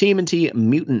TMNT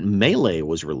Mutant Melee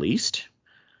was released.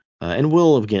 And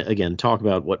we'll again talk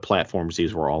about what platforms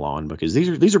these were all on, because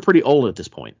these are pretty old at this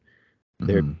point.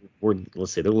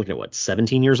 Let's say they're looking at what,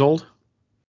 17 years old?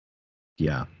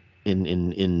 Yeah.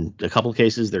 In a couple of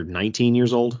cases they're 19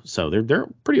 years old, so they're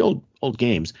pretty old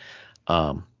games.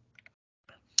 In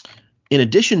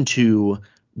addition to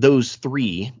those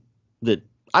three that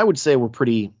I would say were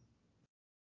pretty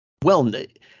well,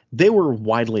 they were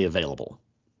widely available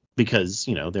because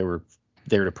they were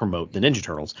there to promote the Ninja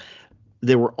Turtles.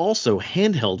 There were also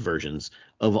handheld versions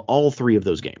of all three of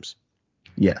those games.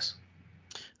 Yes.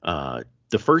 The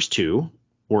first two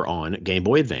were on Game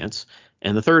Boy Advance,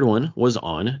 and the third one was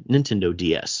on Nintendo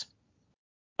DS.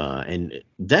 And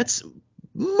that's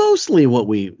mostly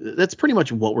that's pretty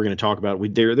much what we're going to talk about.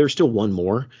 There's still one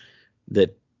more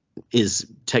that is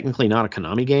technically not a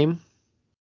Konami game,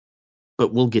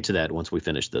 but we'll get to that once we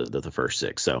finish the first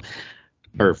 6.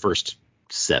 Or first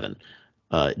 7.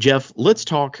 Jeff, let's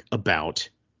talk about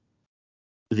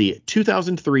the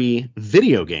 2003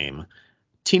 video game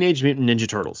Teenage Mutant Ninja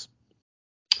Turtles.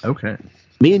 Okay.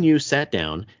 Me and you sat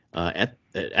down at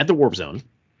the Warp Zone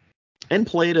and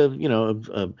played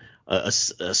a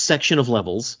section of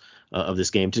levels of this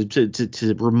game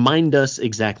to remind us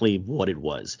exactly what it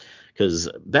was. Because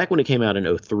back when it came out in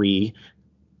 2003,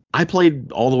 I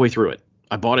played all the way through it.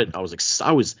 I bought it. I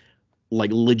was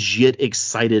like legit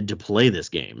excited to play this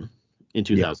game in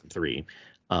 2003.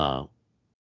 Yeah.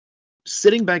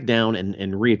 Sitting back down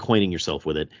and reacquainting yourself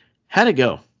with it, how'd it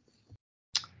go?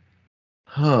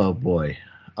 Oh boy.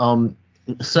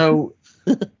 So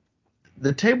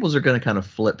the tables are going to kind of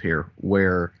flip here,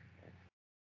 where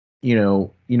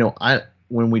when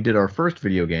we did our first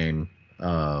video game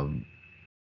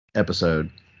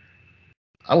episode,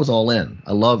 I was all in.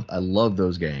 I love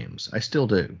those games. I still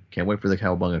do. Can't wait for the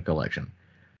Cowabunga collection.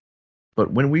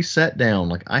 But when we sat down,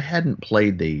 like, I hadn't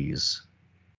played these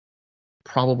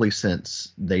probably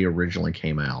since they originally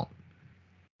came out.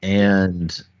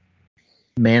 And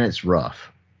man, it's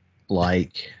rough.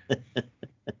 Like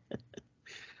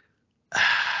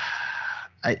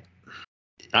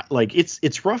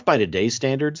it's rough by today's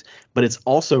standards, but it's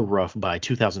also rough by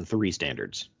 2003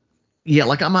 standards. Yeah,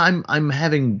 like I'm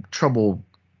having trouble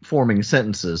forming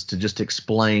sentences to just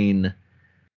explain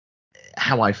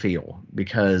how I feel,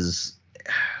 because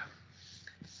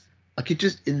like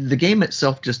the game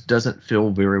itself just doesn't feel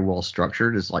very well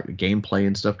structured as like the gameplay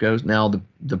and stuff goes. Now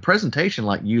the presentation,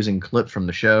 like using clips from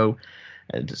the show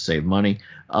to save money,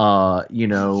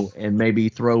 and maybe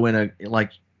throw in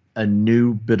a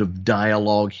new bit of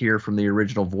dialogue here from the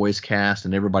original voice cast,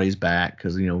 and everybody's back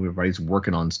because everybody's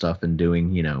working on stuff and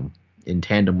doing in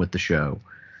tandem with the show.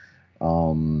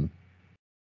 And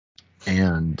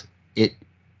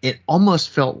it almost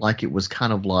felt like it was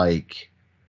kind of like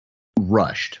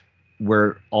rushed,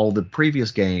 where all the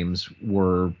previous games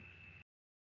were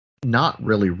not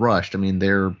really rushed. I mean,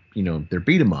 they're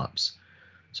beat 'em ups,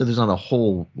 so there's not a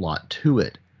whole lot to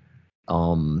it.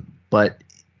 But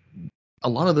a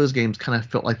lot of those games kind of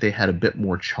felt like they had a bit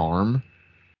more charm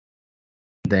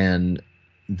than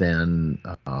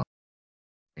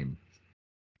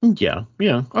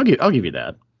Yeah, I'll give you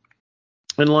that.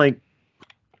 And like,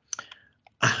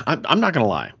 I'm not gonna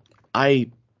lie,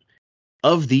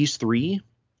 of these three,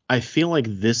 I feel like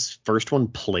this first one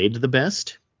played the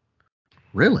best.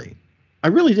 Really? I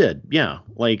really did. Yeah.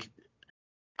 Like,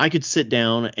 I could sit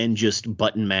down and just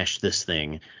button mash this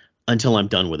thing until I'm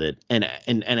done with it, and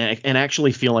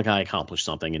actually feel like I accomplished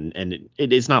something. And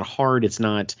it's not hard. It's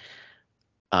not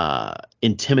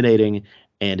intimidating,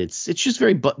 and it's just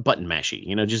very button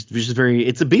mashy. Just very.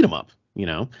 It's a beat 'em up.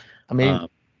 I mean,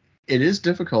 it is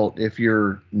difficult if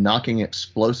you're knocking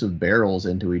explosive barrels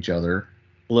into each other.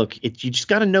 Look, you just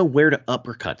got to know where to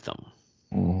uppercut them.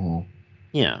 Mm-hmm.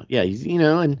 yeah,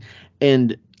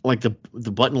 and like the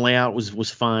button layout was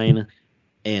fine,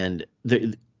 and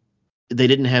they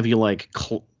didn't have you like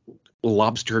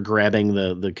lobster grabbing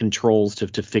the controls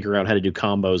to figure out how to do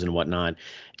combos and whatnot.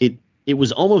 It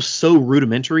was almost so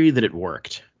rudimentary that it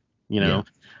worked. You Yeah.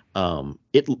 know,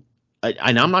 it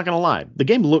and I'm not gonna lie, the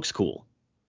game looks cool.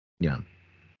 Yeah.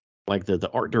 Like the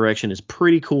art direction is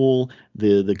pretty cool.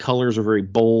 The colors are very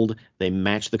bold. They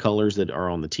match the colors that are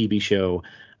on the TV show.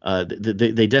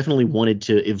 They definitely wanted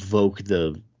to evoke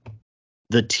the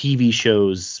TV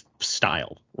show's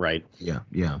style, right? Yeah.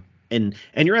 Yeah. And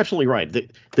you're absolutely right.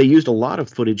 They used a lot of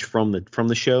footage from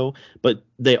the show, but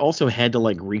they also had to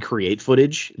like recreate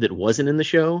footage that wasn't in the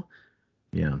show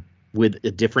Yeah. with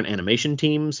a different animation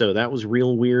team. So that was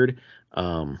real weird.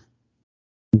 Um,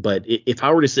 but if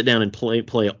I were to sit down and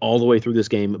play all the way through this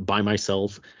game by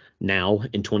myself now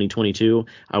in 2022,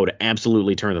 I would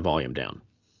absolutely turn the volume down.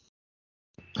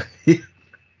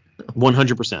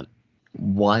 100%.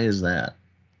 Why is that?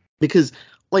 Because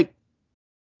like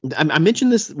I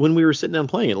mentioned this when we were sitting down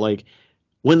playing it, like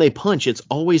when they punch, it's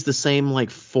always the same like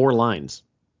four lines.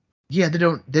 Yeah, they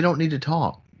don't need to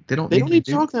talk. They don't They need don't to need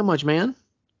to do. talk that much, man.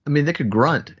 I mean, they could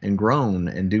grunt and groan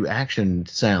and do action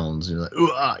sounds, like, "Ooh,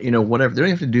 ah," whatever. They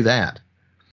don't have to do that.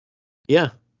 Yeah.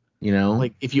 You know?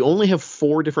 Like if you only have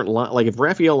four different like if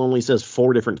Raphael only says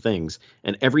four different things,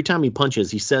 and every time he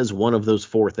punches, he says one of those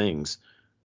four things,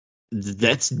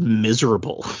 that's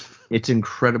miserable. It's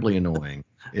incredibly annoying.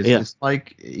 It's Yeah. it's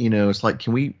like, it's like,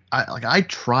 can we? I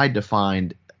tried to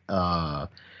find uh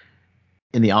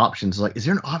in the options, like, is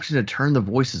there an option to turn the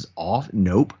voices off?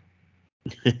 Nope.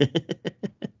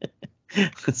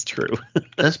 That's true.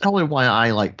 That's probably why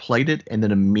I like played it and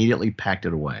then immediately packed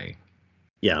it away.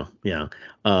 Yeah, yeah.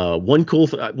 One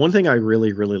thing I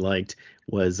really really liked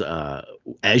was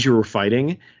as you were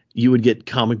fighting, you would get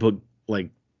comic book like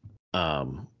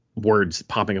words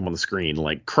popping up on the screen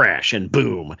like crash and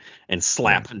boom and Yeah.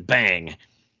 slap and bang.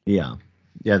 Yeah.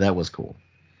 Yeah, that was cool.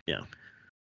 Yeah.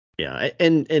 Yeah,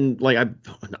 and like I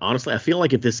honestly I feel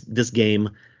like if this game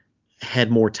had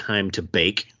more time to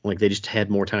bake, like they just had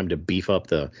more time to beef up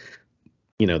the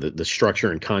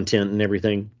structure and content and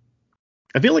everything,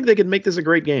 I feel like they could make this a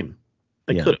great game.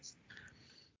 They Yeah. could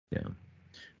have, Yeah.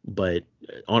 but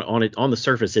on the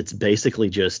surface, it's basically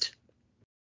just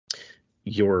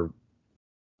your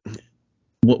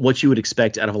what you would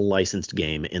expect out of a licensed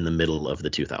game in the middle of the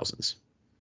 2000s.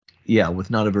 Yeah, with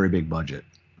not a very big budget.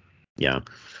 Yeah,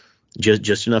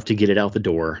 just enough to get it out the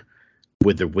door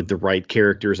with the right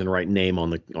characters and right name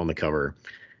on the cover,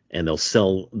 and they'll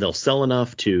sell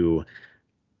enough to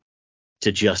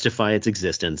justify its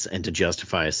existence and to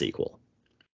justify a sequel,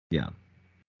 Yeah.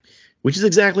 which is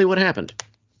exactly what happened.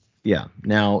 Yeah.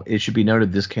 Now, it should be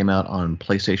noted this came out on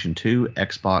PlayStation 2,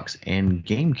 Xbox, and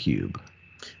GameCube.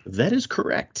 That is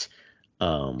correct.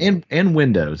 Um, And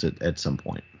Windows at some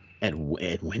point. and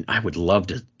when I would love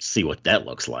to see what that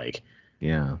looks like.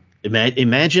 Yeah.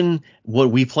 Imagine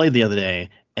what we played the other day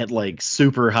at like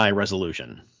super high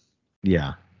resolution.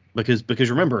 Yeah. Because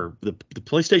remember the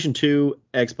PlayStation 2,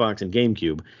 Xbox, and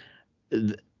GameCube,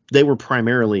 they were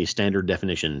primarily standard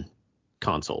definition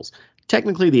consoles.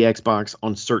 Technically, the Xbox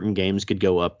on certain games could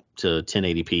go up to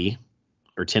 1080p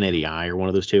or 1080i or one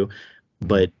of those two, Mhm.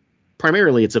 but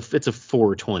primarily it's a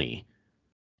 420p.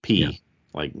 Yeah.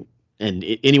 Like, and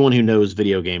anyone who knows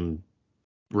video game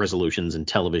resolutions and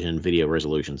television video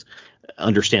resolutions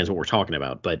understands what we're talking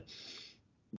about. But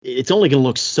it's only going to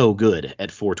look so good at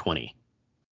 420,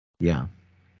 Yeah.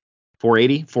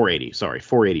 480, sorry,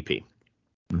 480p.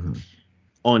 Hmm.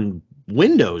 On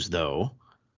Windows, though,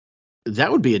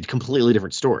 that would be a completely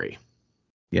different story.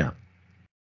 Yeah.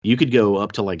 You could go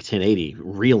up to like 1080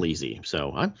 real easy.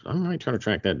 So I might try to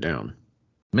track that down.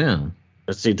 Yeah.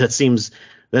 That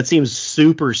seems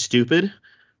super stupid.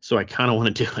 So I kind of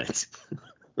want to do it.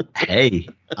 Hey,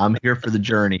 I'm here for the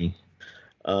journey.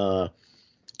 uh,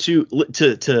 to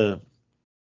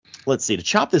let's see, to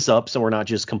chop this up so we're not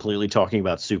just completely talking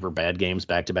about super bad games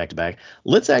back to back to back.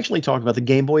 Let's actually talk about the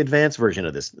Game Boy Advance version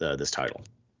of this title.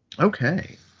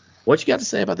 Okay. What you got to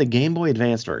say about the Game Boy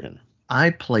Advance version? I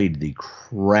played the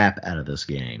crap out of this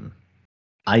game.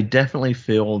 I definitely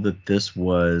feel that this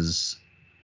was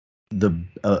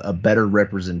a better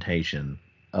representation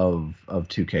of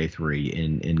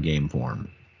 2K3 in game form.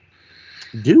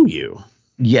 Do you?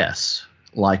 Yes,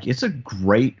 like, it's a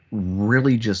great,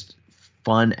 really just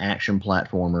fun action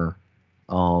platformer.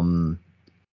 Um,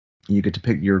 you get to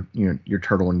pick your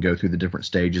turtle and go through the different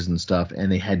stages and stuff,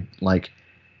 and they had like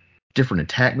different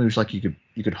attack moves. Like, you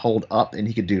could hold up and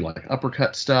he could do like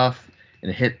uppercut stuff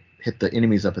and hit the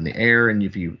enemies up in the air, and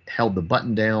if you held the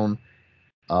button down,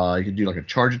 You could do like a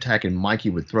charge attack, and Mikey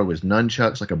would throw his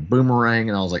nunchucks like a boomerang,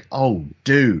 and I was like, oh,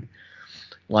 dude,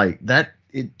 like that.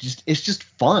 It's just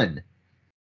fun,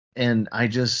 and I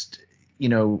just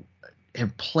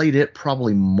have played it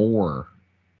probably more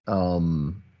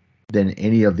than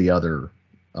any of the other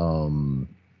games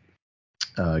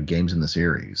in the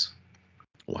series.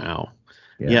 Wow.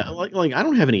 Yeah, like I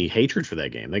don't have any hatred for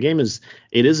that game. That game is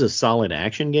a solid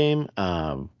action game.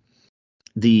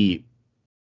 The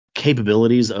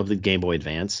capabilities of the Game Boy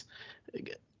Advance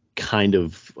kind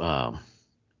of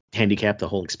handicap the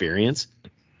whole experience.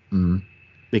 Mm.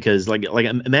 Because like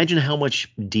imagine how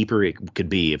much deeper it could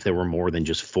be if there were more than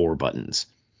just 4 buttons.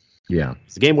 Yeah.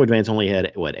 The Game Boy Advance only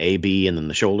had A, B, and then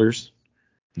the shoulders.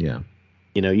 Yeah.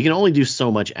 You can only do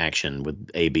so much action with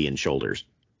A, B, and shoulders.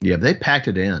 Yeah, they packed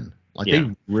it in. Like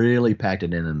they really packed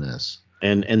it in this.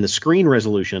 And the screen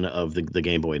resolution of the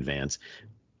Game Boy Advance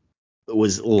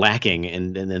was lacking,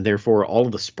 and therefore all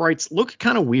of the sprites look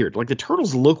kind of weird. Like the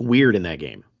turtles look weird in that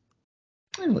game.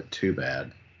 They didn't look too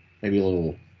bad. Maybe a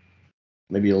little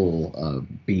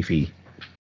beefy.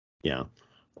 Yeah.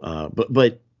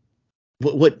 But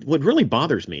what really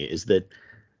bothers me is that,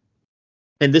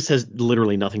 and this has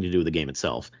literally nothing to do with the game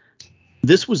itself,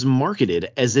 this was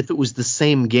marketed as if it was the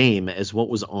same game as what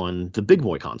was on the Big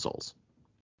Boy consoles.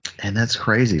 And that's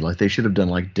crazy. Like they should have done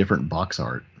like different box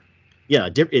art. Yeah,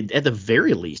 at the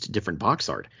very least, different box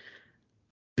art.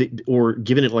 Or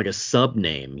given it like a sub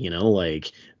name,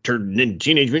 like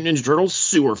Teenage Mutant Ninja Turtles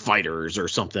Sewer Fighters or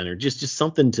something, or just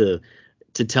something to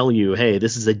tell you, hey,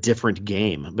 this is a different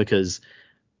game. Because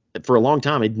for a long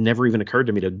time, it never even occurred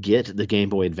to me to get the Game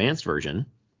Boy Advanced version.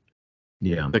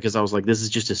 Yeah. Because I was like, this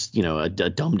is just a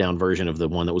dumbed down version of the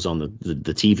one that was on the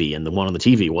TV, and the one on the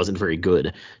TV wasn't very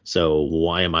good. So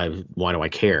why do I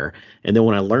care? And then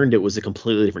when I learned it was a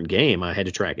completely different game, I had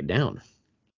to track it down.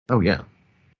 Oh yeah.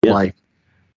 Yeah. Like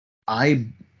I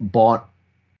bought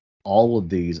all of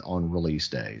these on release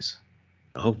days.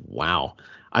 Oh wow.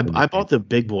 I bought the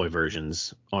Big Boy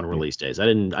versions on release days. I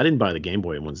didn't buy the Game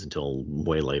Boy ones until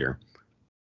way later.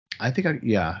 I think I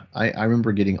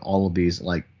remember getting all of these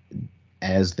like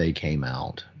as they came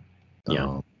out.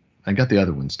 Yeah. I got the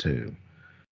other ones too.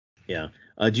 Yeah.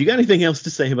 Do you got anything else to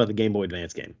say about the Game Boy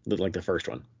Advance game, like the first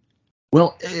one?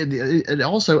 Well, it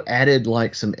also added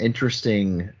like some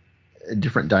interesting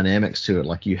different dynamics to it.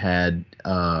 Like you had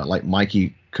like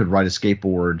Mikey could ride a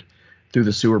skateboard through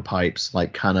the sewer pipes,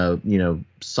 like kind of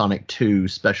Sonic 2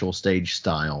 special stage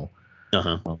style.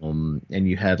 Uh-huh. And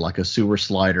you had like a sewer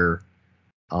slider,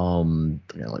 like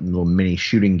little mini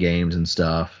shooting games and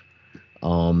stuff.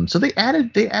 So they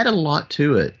added a lot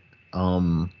to it.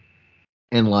 And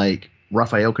like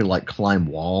Raphael could like climb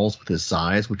walls with his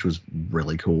size, which was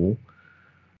really cool.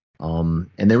 And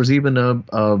there was even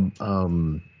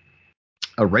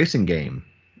a racing game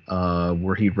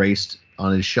where he raced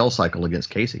on his shell cycle against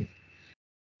Casey.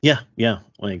 Yeah.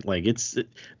 Like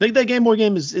that Game Boy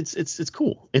game is it's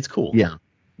cool. It's cool. Yeah.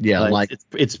 Like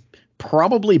it's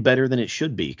probably better than it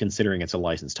should be considering it's a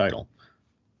licensed title.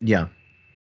 Yeah.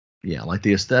 Like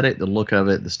the aesthetic, the look of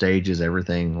it, the stages,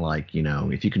 everything. Like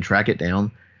if you can track it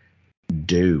down,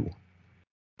 do.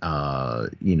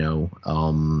 If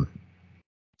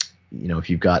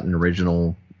you've got an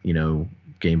original,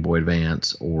 Game Boy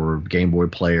Advance or Game Boy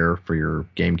Player for your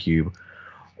GameCube,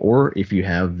 or if you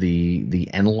have the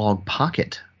Analog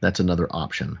Pocket, that's another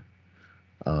option.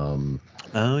 Oh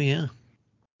yeah.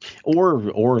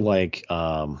 Or like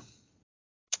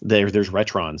there's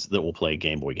Retrons that will play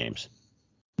Game Boy games.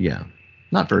 Yeah,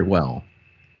 not very well,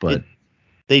 but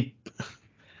we're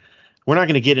not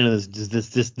going to get into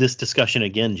this discussion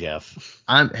again, Jeff.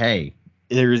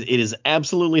 It is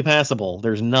absolutely passable.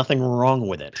 There's nothing wrong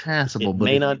with it. Passable, It but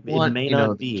may if not. you want, It may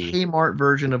not be the Kmart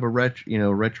version of a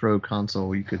retro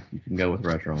console. You can go with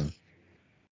Retron.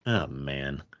 Oh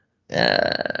man,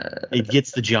 it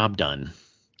gets the job done.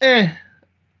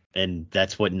 And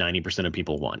that's what 90% of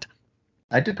people want.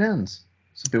 It depends.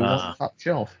 Some people want top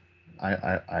shelf.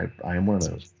 I am one of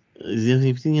those.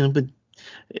 But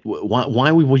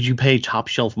why would you pay top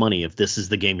shelf money if this is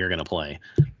the game you're going to play?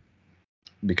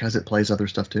 Because it plays other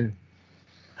stuff too.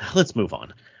 Let's move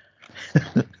on.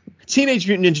 Teenage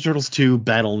Mutant Ninja Turtles 2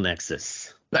 Battle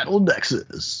Nexus. Battle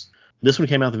Nexus. This one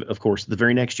came out, of course, the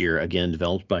very next year. Again,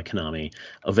 developed by Konami.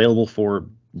 Available for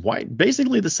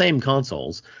basically the same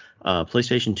consoles.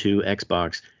 PlayStation 2,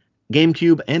 Xbox,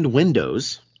 GameCube, and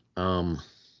Windows.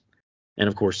 And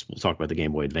of course, we'll talk about the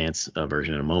Game Boy Advance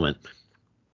version in a moment.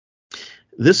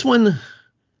 This one,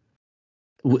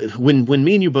 when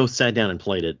me and you both sat down and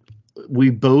played it, we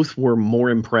both were more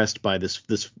impressed by this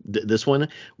one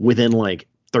within like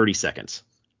 30 seconds.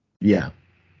 Yeah.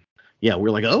 Yeah,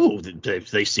 we're like, oh,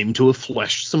 they seem to have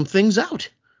fleshed some things out.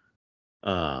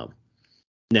 Uh,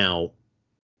 Now,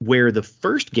 where the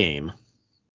first game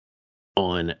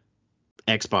on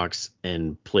Xbox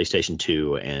and PlayStation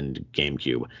 2 and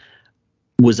GameCube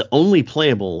was only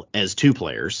playable as two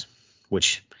players,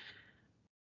 which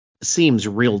seems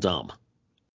real dumb.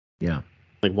 Yeah.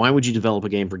 Like, why would you develop a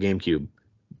game for GameCube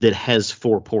that has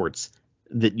four ports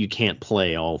that you can't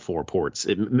play all four ports?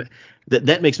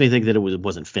 That makes me think that it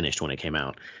wasn't finished when it came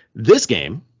out. This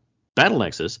game, Battle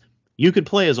Nexus, you could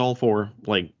play as all four,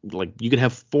 like you could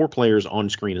have four players on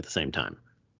screen at the same time.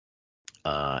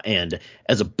 And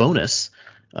as a bonus,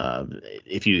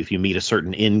 if you meet a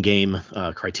certain in-game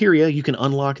criteria, you can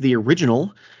unlock the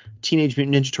original Teenage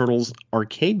Mutant Ninja Turtles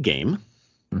arcade game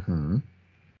Mm-hmm.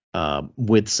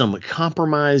 with some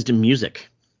compromised music.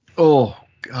 Oh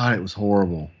God, it was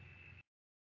horrible.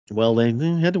 Well, they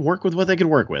had to work with what they could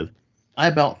work with. I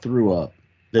about threw up.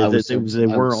 They, I they, was they, so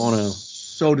they I were was on a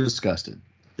so disgusted.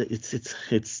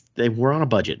 they were on a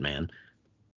budget, man.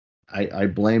 I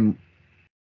blame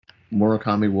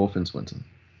Murakami, Wolf, and Swinson.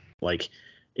 Like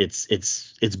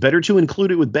it's better to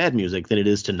include it with bad music than it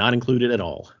is to not include it at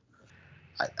all.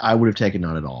 I would have taken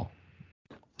none at all.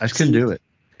 I just couldn't See, do it.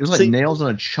 It was like see, nails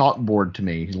on a chalkboard to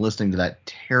me listening to that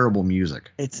terrible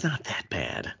music. it's not that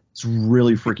bad. It's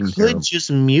really You freaking could terrible.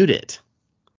 just mute it.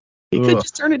 You could Ugh.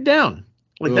 just turn it down.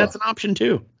 Like, Ugh. that's an option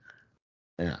too.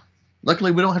 Yeah.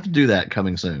 Luckily, we don't have to do that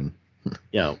coming soon.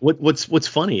 Yeah. What's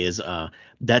funny is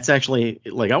that's actually,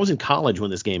 like, I was in college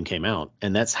when this game came out,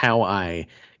 and that's how I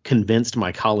convinced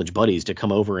my college buddies to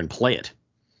come over and play it.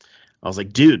 I was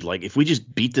like, dude, like, if we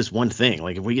just beat this one thing,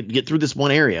 like if we get through this one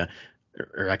area,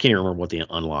 or I can't even remember what the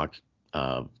unlock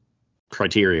uh,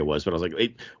 criteria was, but I was like,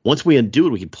 hey, once we undo it,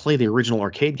 we could play the original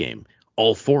arcade game,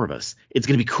 all four of us. It's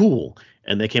gonna be cool.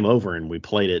 And they came over and we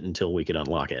played it until we could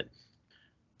unlock it.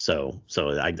 So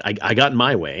I got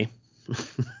my way,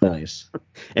 Nice.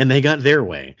 and they got their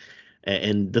way.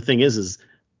 And the thing is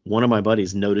one of my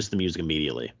buddies noticed the music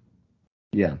immediately.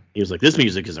 Yeah. He was like, "This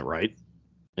music isn't right."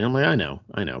 And I'm like, I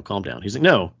know, calm down." He's like,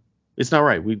 "No, it's not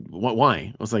right. Why?"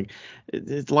 I was like,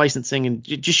 "It's licensing, and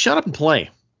just shut up and play.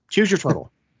 Choose your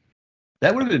turtle."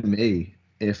 That would have been me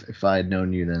if I had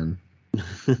known you then.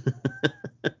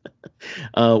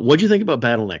 What'd you think about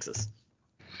Battle Nexus?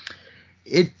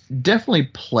 It definitely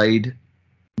played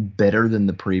better than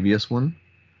the previous one.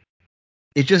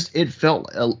 It felt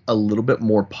a little bit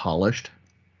more polished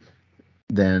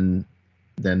than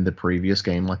the previous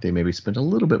game. Like they maybe spent a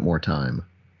little bit more time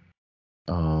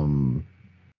um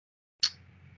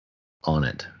on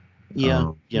it.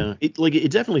 Yeah, yeah. It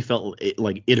definitely felt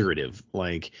like iterative.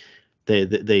 Like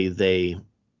they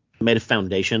made a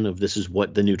foundation of this is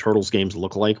what the new Turtles games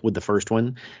look like with the first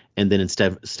one, and then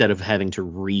instead of having to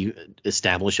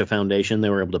re-establish a foundation, they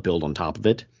were able to build on top of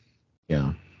it.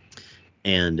 Yeah.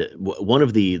 And one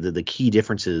of the key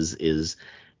differences is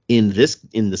in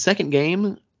the second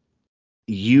game,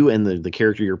 you and the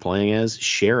character you're playing as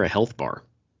share a health bar.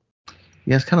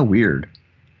 Yeah, it's kind of weird.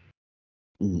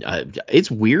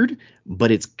 It's weird, but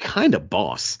it's kind of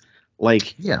boss.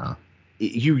 Like Yeah.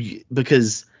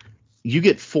 because you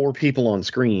get four people on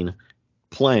screen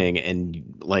playing,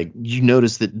 and like you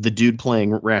notice that the dude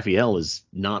playing Raphael is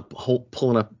not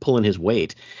pulling his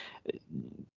weight.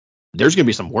 There's gonna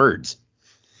be some words,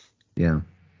 Yeah.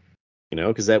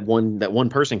 because that one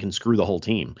person can screw the whole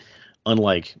team.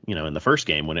 Unlike in the first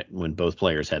game when both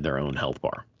players had their own health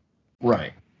bar.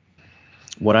 Right.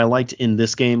 What I liked in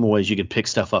this game was you could pick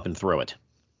stuff up and throw it.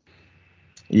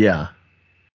 Yeah.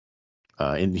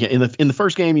 In the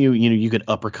first game, you could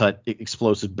uppercut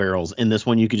explosive barrels. In this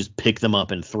one, you could just pick them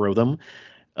up and throw them,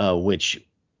 which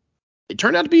it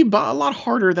turned out to be a lot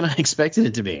harder than I expected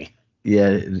it to be. Yeah,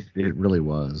 it really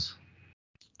was.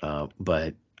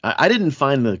 But I didn't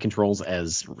find the controls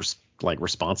as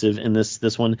responsive in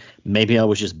this one. Maybe I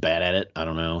was just bad at it. I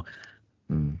don't know.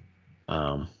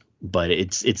 Mm. But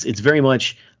it's very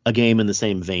much a game in the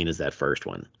same vein as that first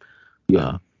one.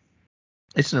 Yeah.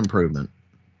 It's an improvement.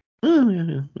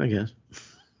 Yeah, I guess.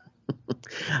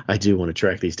 I do want to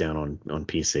track these down on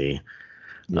PC.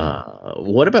 Yeah.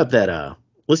 What about that?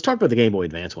 Let's talk about the Game Boy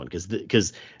Advance one,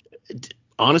 because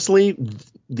honestly,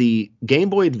 the Game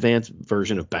Boy Advance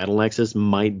version of Battle Nexus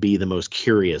might be the most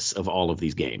curious of all of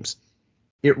these games.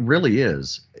 It really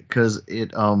is, because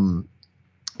it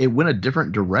went a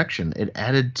different direction. It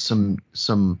added some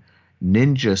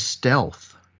ninja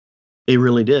stealth. It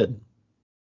really did,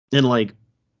 and like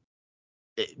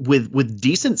with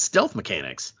decent stealth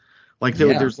mechanics. Like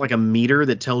there's like a meter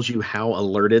that tells you how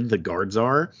alerted the guards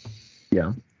are.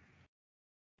 Yeah.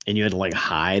 and you had to like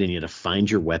hide, and you had to find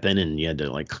your weapon, and you had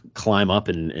to like climb up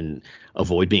and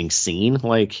avoid being seen.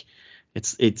 Like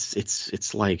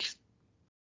it's like,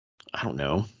 I don't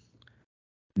know,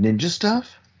 Ninja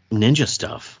stuff. ninja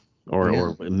stuff Yeah.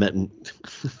 or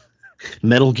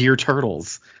Metal Gear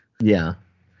Turtles. Yeah.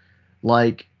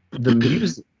 Like the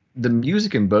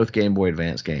music in both Game Boy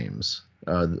Advance games,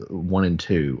 1 and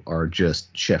 2, are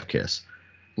just chef kiss.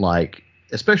 Like,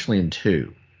 especially in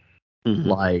 2. Mhm.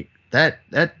 Like that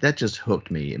just hooked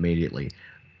me immediately.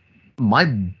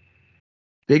 My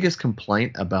biggest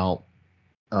complaint about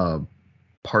uh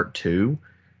part 2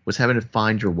 was having to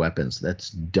find your weapons. That's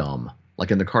dumb.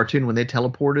 Like in the cartoon when they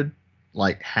teleported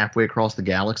like halfway across the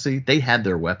galaxy, they had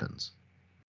their weapons.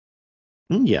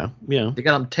 Yeah, yeah. They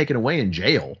got them taken away in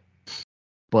jail,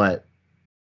 but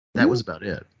that was about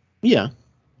it. Yeah.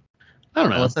 I don't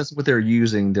know. Unless that's what they're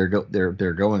using, they're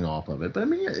going off of it. But I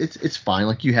mean, it's fine.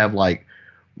 Like you have like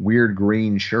weird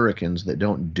green shurikens that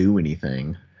don't do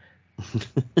anything.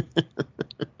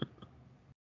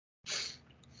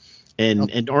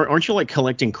 And aren't you like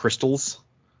collecting crystals?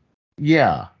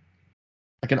 Yeah,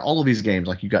 like in all of these games,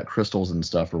 like you got crystals and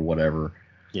stuff or whatever.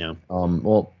 Yeah.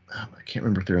 Well, I can't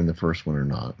remember if they're in the first one or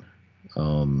not.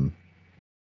 Um,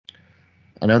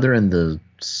 I know they're in the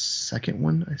second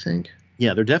one, I think.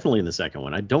 Yeah, they're definitely in the second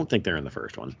one. I don't think they're in the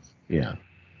first one. Yeah.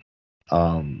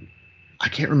 Um, I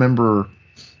can't remember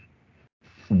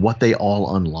what they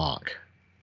all unlock,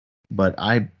 but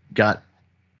I got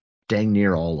dang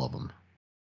near all of them.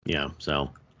 Yeah,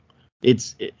 so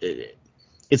it's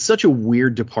it's such a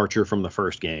weird departure from the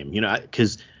first game,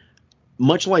 because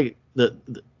much like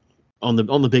on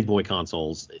the big boy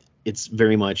consoles, it's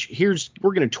very much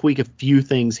we're going to tweak a few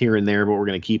things here and there, but we're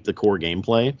going to keep the core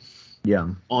gameplay. Yeah.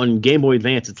 On Game Boy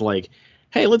Advance, it's like,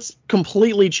 hey, let's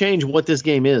completely change what this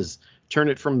game is. Turn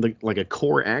it from like a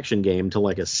core action game to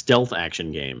like a stealth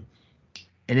action game.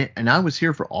 And I was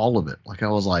here for all of it. Like I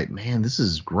was like, man, this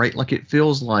is great. Like it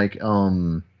feels like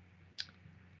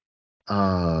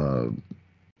uh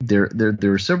there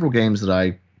are several games that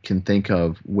I can think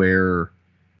of where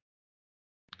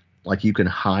like you can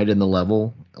hide in the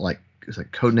level, like it's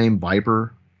like Codename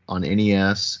Viper on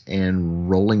NES and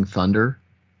Rolling Thunder,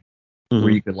 where Mm-hmm.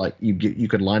 you could like you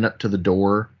could line up to the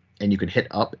door and you could hit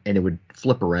up and it would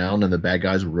flip around and the bad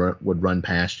guys would run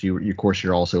past you. Of course,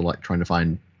 you're also like trying to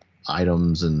find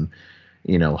items and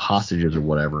hostages or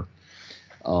whatever,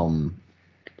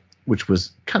 which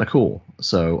was kind of cool.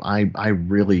 So I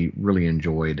really really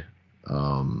enjoyed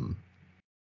um,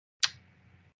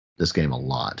 this game a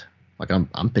lot. Like I'm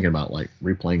thinking about like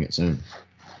replaying it soon.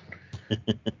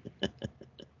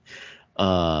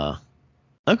 Uh,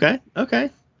 okay, okay.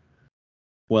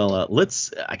 Well, let's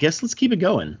keep it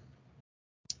going.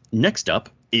 Next up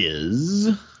is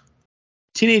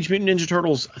Teenage Mutant Ninja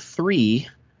Turtles 3: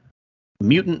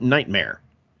 Mutant Nightmare.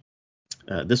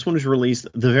 This one was released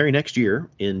the very next year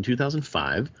in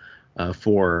 2005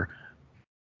 for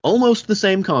almost the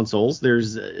same consoles.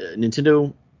 There's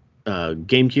Nintendo,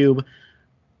 GameCube,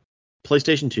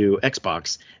 PlayStation 2,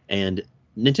 Xbox, and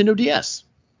Nintendo DS.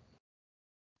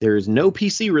 There's no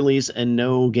PC release and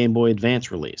no Game Boy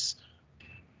Advance release.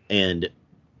 And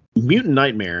Mutant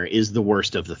Nightmare is the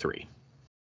worst of the three,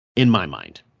 in my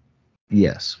mind.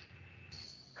 Yes.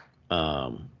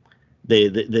 Um,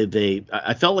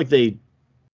 I felt like they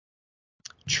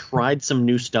tried some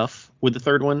new stuff with the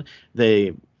third one.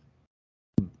 They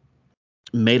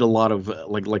made a lot of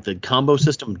like the combo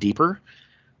system deeper,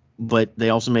 but they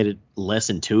also made it less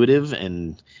intuitive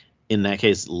and in that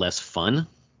case less fun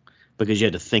because you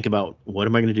had to think about what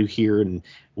am I going to do here and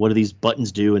what do these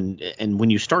buttons do, and when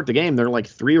you start the game there are like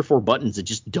 3 or 4 buttons that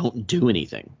just don't do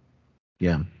anything.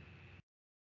 Yeah.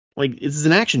 Like, this is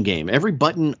an action game. Every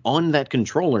button on that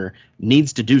controller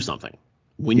needs to do something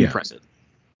when you Yeah. press it.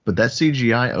 But that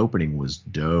CGI opening was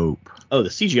dope. Oh, the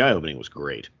CGI opening was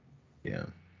great. Yeah.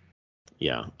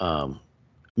 Yeah.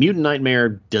 Mutant Nightmare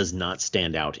does not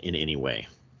stand out in any way.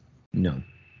 No.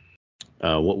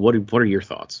 What are your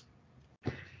thoughts?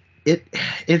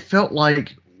 It felt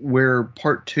like where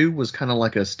part 2 was kind of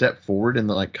like a step forward in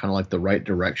the like kind of like the right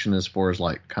direction as far as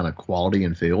like kind of quality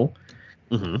and feel,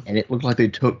 Mm-hmm. and it looked like they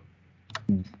took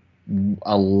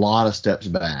a lot of steps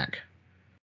back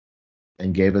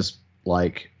and gave us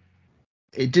like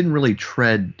it didn't really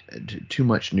tread too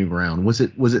much new ground. Was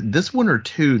it this one or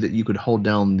 2 that you could hold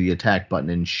down the attack button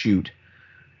and shoot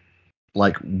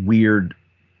like weird?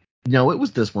 No, it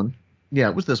was this one. Yeah,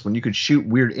 it was this one. You could shoot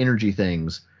weird energy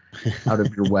things out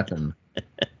of your weapon.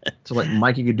 So like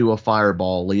Mikey could do a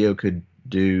fireball, Leo could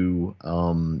do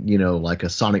like a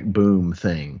sonic boom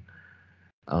thing.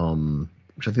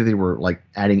 which I think they were like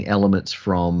adding elements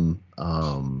from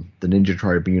the Ninja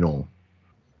Tribunal.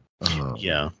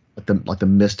 Yeah. Like the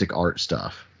mystic art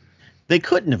stuff. They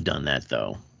couldn't have done that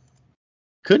though.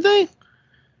 Could they?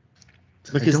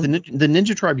 Because the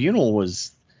Ninja Tribunal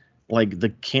was like the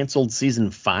canceled season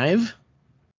 5.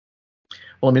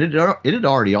 Well, I mean, it had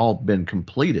already all been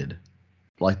completed.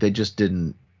 Like they just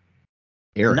didn't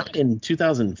air Not it. in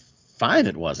 2005.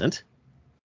 It wasn't.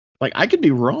 Like I could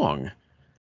be wrong.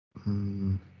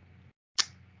 Trying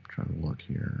to look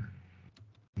here.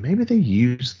 Maybe they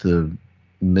used the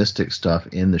mystic stuff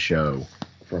in the show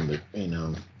from the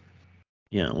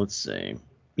Yeah, let's see.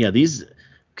 Yeah, these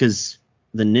because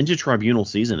the Ninja Tribunal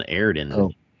season aired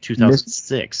in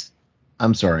 2006.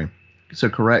 I'm sorry. So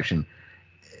correction.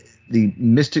 The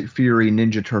Mystic Fury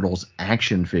Ninja Turtles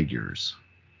action figures.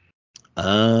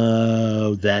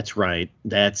 Oh, that's right.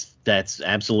 That's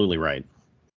absolutely right.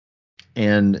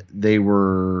 And they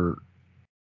were,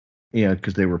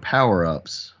 because they were power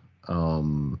ups.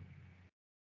 No,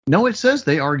 it says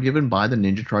they are given by the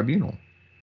Ninja Tribunal.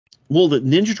 Well, the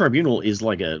Ninja Tribunal is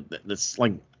that's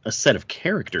like a set of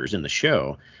characters in the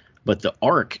show, but the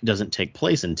arc doesn't take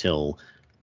place until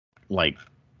like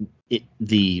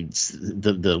the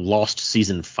Lost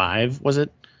season 5, was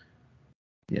it?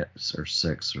 Yes, or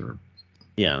 6 or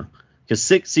yeah, because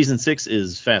season 6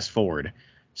 is fast forward,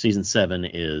 season 7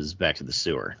 is back to the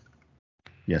sewer.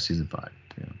 Yeah, season 5.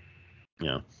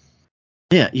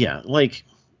 Yeah. Like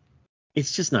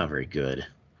it's just not very good.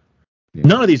 Yeah.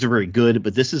 None of these are very good,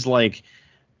 but this is like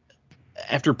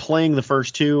after playing the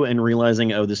first 2 and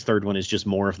realizing, oh, this third one is just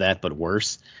more of that but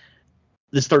worse.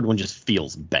 This third one just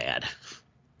feels bad.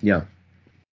 Yeah.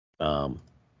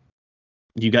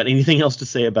 You got anything else to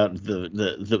say about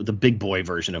the big boy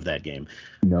version of that game?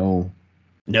 No,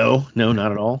 not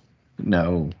at all.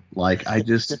 No, like I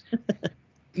just,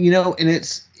 and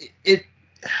it's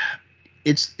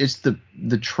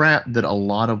the trap that a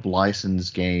lot of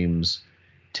licensed games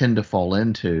tend to fall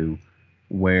into,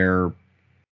 where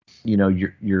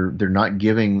they're not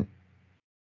given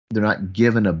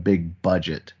a big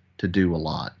budget to do a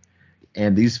lot,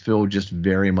 and these feel just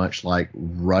very much like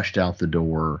rushed out the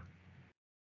door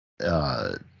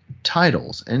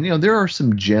titles. And there are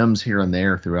some gems here and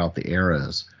there throughout the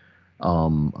eras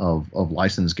of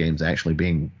licensed games actually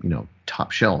being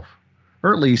top shelf,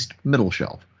 or at least middle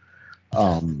shelf,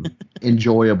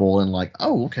 enjoyable and like,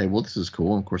 oh, okay, well, this is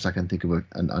cool. And of course, I can think of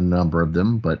a number of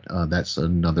them, but that's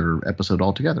another episode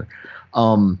altogether.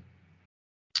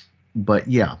 But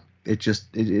yeah,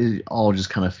 it all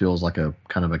just kind of feels like a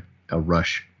kind of a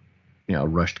rush, a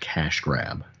rushed cash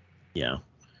grab. Yeah.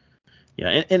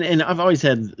 And I've always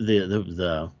had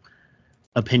the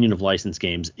opinion of licensed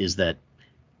games is that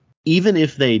even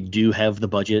if they do have the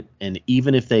budget and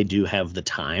even if they do have the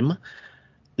time,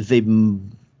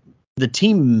 the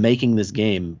team making this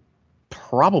game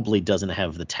probably doesn't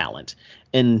have the talent.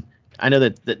 And I know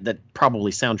that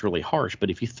probably sounds really harsh,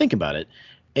 but if you think about it,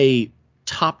 a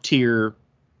top tier,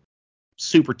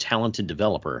 super talented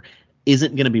developer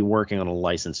isn't going to be working on a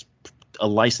licensed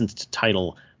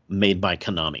title made by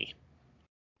Konami.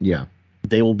 Yeah.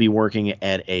 They will be working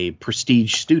at a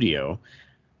prestige studio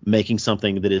making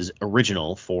something that is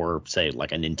original for, say,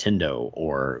 like a Nintendo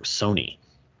or Sony.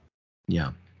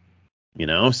 Yeah.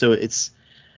 So it's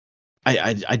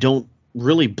I don't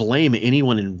really blame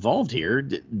anyone involved here.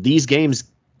 These games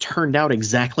turned out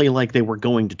exactly like they were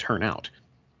going to turn out.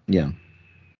 Yeah.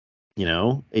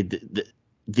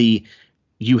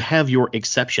 You have your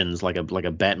exceptions like a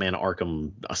Batman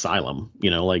Arkham Asylum,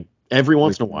 like every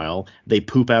once in a while they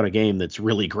poop out a game that's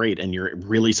really great and you're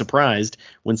really surprised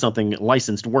when something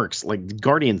licensed works, like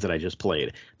Guardians that I just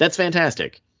played. That's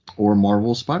fantastic. Or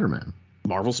Marvel Spider-Man.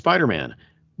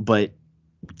 But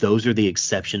those are the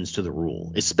exceptions to the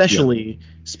rule, especially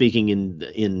speaking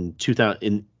in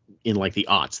 2000 in like the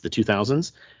aughts, the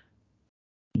 2000s.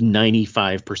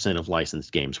 95% of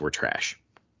licensed games were trash.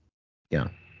 Yeah.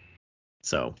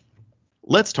 So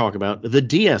let's talk about the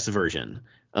DS version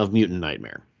of Mutant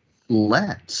Nightmare.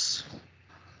 Let's.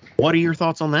 What are your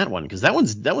thoughts on that one? Because that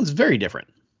one's very different.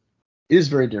 It is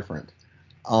very different.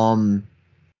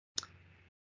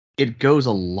 It goes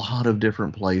a lot of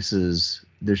different places.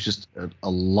 There's just a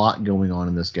lot going on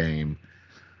in this game.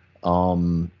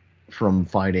 From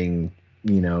fighting,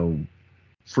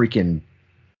 freaking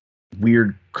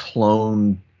weird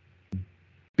clone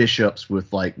bishops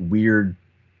with like weird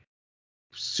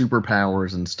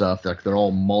superpowers and stuff. Like they're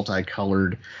all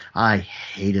multicolored. I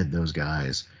hated those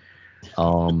guys.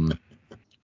 And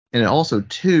also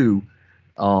too,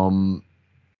 right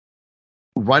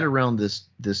around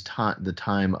this time, the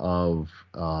time of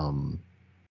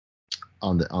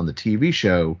on the TV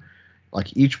show,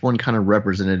 like each one kind of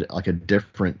represented like a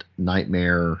different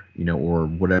nightmare, or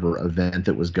whatever event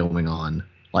that was going on.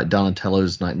 Like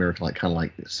Donatello's nightmare, like kind of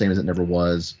like same as it never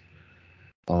was.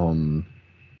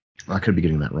 I could be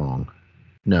getting that wrong.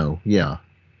 No, yeah,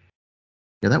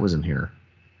 that was in here.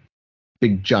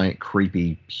 Big giant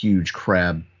creepy huge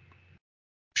crab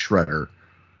shredder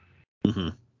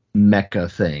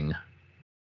mecha thing.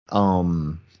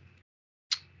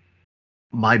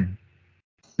 My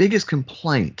biggest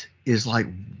complaint is like,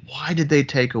 why did they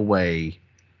take away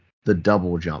the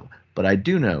double jump? But I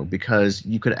do know, because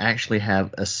you could actually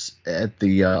have at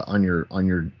the on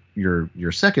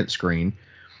your second screen,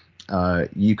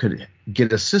 you could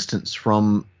get assistance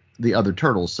from the other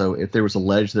turtles. So if there was a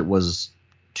ledge that was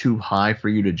too high for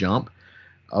you to jump,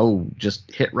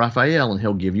 just hit Raphael and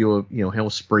he'll give you he'll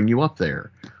spring you up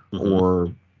there.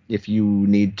 Or if you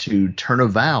need to turn a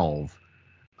valve,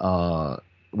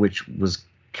 which was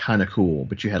kind of cool,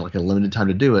 but you had like a limited time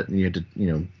to do it, and you had to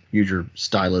use your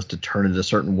stylus to turn it a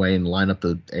certain way and line up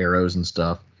the arrows and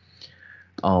stuff,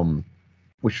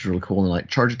 which is really cool. And like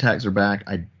charge attacks are back.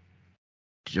 I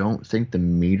don't think the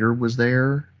meter was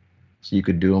there, so you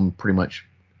could do them pretty much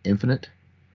infinite.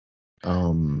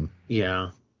 Yeah,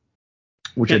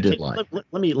 which I did like.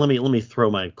 Let me throw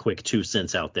my quick 2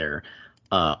 cents out there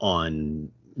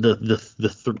on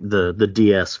the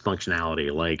DS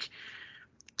functionality, like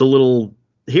the little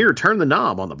turn the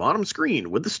knob on the bottom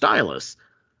screen with the stylus.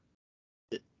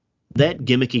 That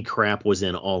gimmicky crap was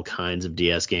in all kinds of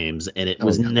DS games, and it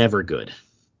was never good.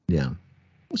 Yeah,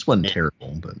 this wasn't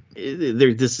terrible, but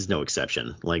this is no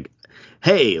exception. Like,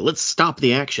 hey, let's stop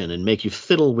the action and make you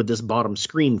fiddle with this bottom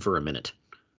screen for a minute.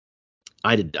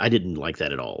 I didn't like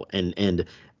that at all. And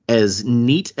as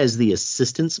neat as the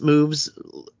assistance moves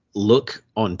look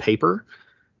on paper,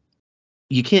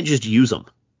 you can't just use them.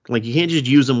 Like, you can't just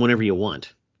use them whenever you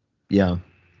want. Yeah.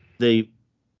 They're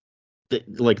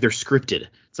scripted.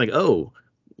 It's like, oh,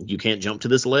 you can't jump to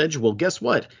this ledge? Well, guess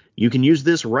what? You can use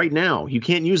this right now. You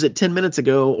can't use it 10 minutes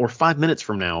ago or 5 minutes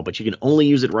from now, but you can only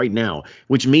use it right now,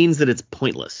 which means that it's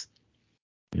pointless.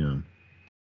 Yeah.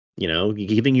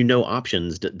 Giving you no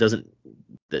options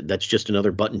that's just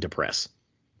another button to press.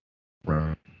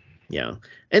 Right. Yeah.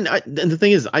 And the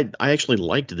thing is, I actually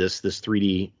liked this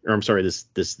 3D, or I'm sorry, this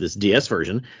DS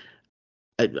version.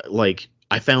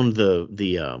 I found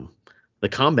the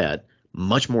combat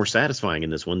much more satisfying in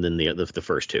this one than the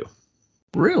first two.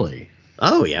 Really?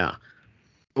 Oh yeah.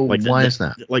 Why is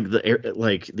that?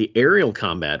 The aerial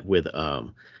combat with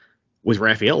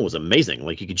Raphael was amazing.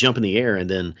 Like, you could jump in the air and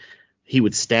then he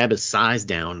would stab his size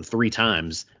down 3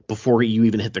 times before you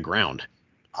even hit the ground.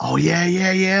 Oh yeah.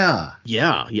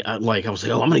 Yeah. Like, I was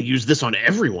like, I'm gonna use this on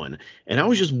everyone, and I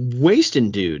was just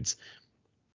wasting dudes,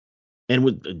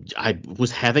 and I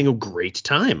was having a great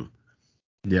time.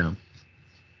 Yeah.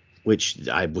 Which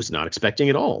I was not expecting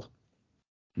at all.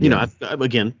 Yeah. I've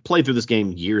again played through this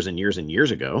game years and years and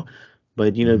years ago,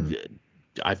 but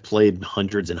I've played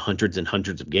hundreds and hundreds and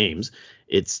hundreds of games.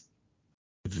 It's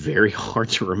very hard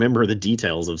to remember the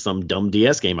details of some dumb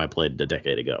DS game I played a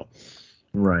decade ago.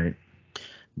 Right.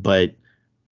 But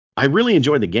I really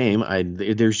enjoyed the game.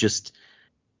 There's just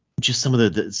some of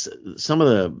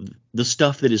the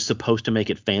stuff that is supposed to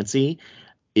make it fancy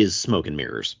is smoke and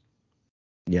mirrors.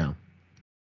 Yeah.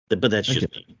 But that's just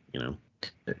me,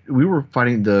 We were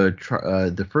fighting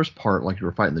the first part, like you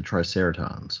were fighting the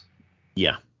Triceratons.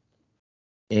 Yeah.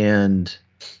 And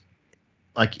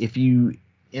like if you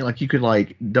could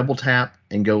like double tap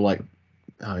and go like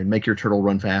make your turtle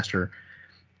run faster.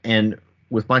 And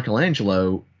with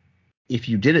Michelangelo, if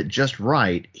you did it just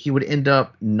right, he would end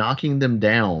up knocking them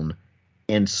down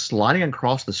and sliding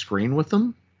across the screen with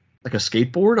them like a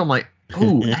skateboard. I'm like,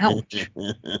 oh, ouch.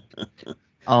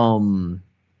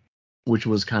 Which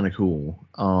was kind of cool.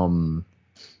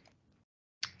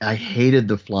 I hated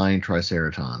the flying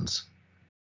Triceratons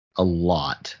a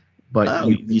lot. But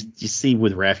you see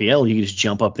with Raphael, you can just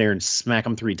jump up there and smack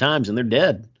them 3 times and they're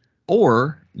dead.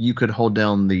 Or you could hold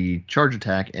down the charge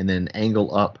attack and then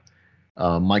angle up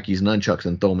Mikey's nunchucks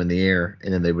and throw them in the air,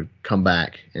 and then they would come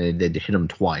back and they'd hit them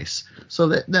twice. So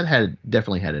that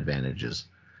definitely had advantages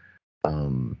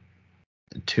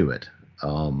to it.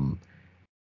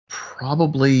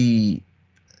 Probably,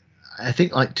 I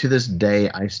think like to this day,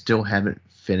 I still haven't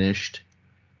finished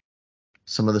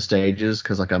some of the stages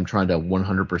because like I'm trying to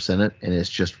 100% it, and it's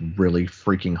just really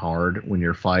freaking hard when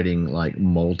you're fighting like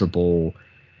multiple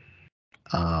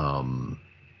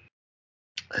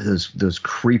those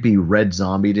creepy red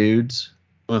zombie dudes,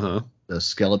 the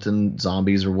skeleton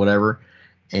zombies or whatever,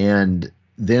 and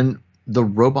then the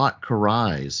robot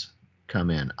Karais come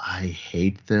in. I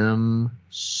hate them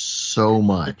so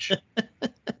much.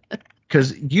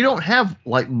 Because you don't have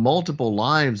like multiple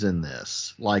lives in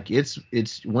this. Like it's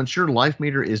once your life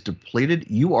meter is depleted,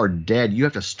 you are dead. You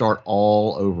have to start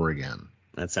all over again.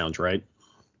 That sounds right.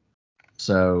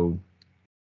 So,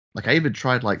 like I even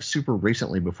tried like super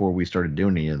recently before we started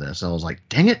doing any of this. I was like,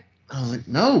 dang it! I was like,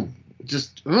 no,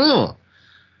 just ugh.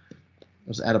 I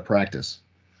was out of practice.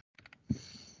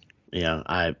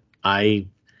 Yeah, I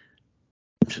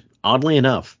oddly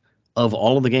enough, of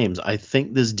all of the games, I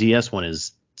think this DS one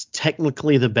is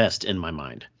technically the best in my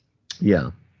mind.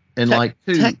 Yeah, and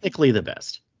technically the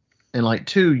best. And like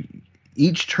two,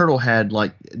 each turtle had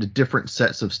like the different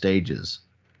sets of stages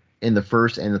in the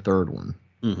first and the third one.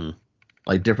 Mm-hmm.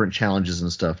 Like different challenges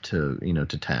and stuff to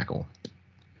tackle.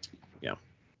 Yeah.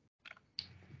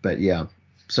 But yeah,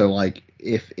 so like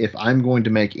if I'm going to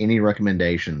make any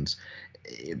recommendations,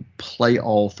 play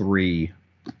all three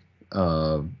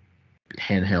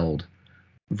handheld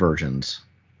versions,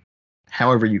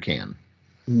 however you can.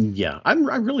 Yeah, I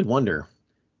really wonder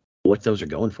what those are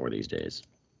going for these days.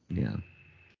 Yeah.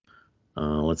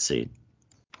 Let's see.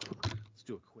 Let's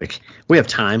do a quick. We have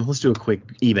time. Let's do a quick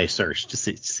eBay search to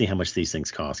see how much these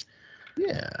things cost.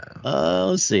 Yeah.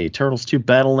 Let's see. Turtles 2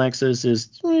 Battle Nexus is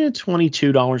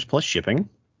 $22 plus shipping.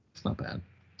 It's not bad.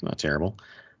 It's not terrible.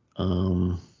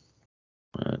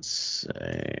 Let's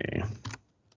say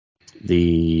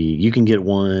you can get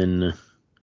one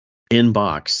in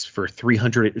box for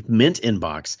mint in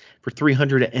box for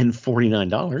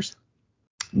 $349.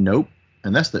 Nope.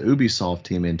 And that's the Ubisoft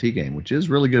TMNT game, which is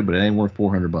really good, but it ain't worth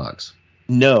 $400.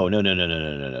 No.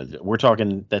 We're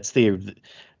talking that's the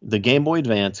Game Boy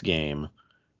Advance game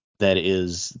that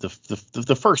is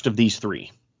the first of these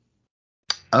three.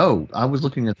 Oh, I was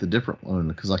looking at the different one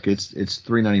because like it's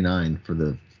 $3.99 for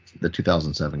the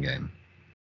 2007 game.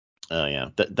 Oh yeah,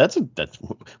 that's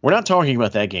we're not talking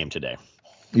about that game today.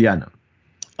 Yeah, I know.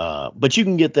 But you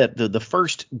can get the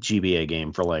first GBA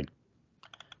game for like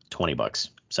 $20.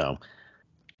 So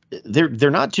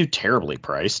they're not too terribly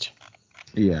priced.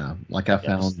 Yeah, like I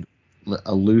found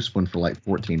a loose one for like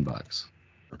 $14.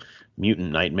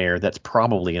 Mutant Nightmare, that's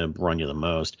probably going to run you the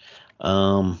most.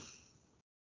 Nope.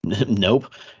 You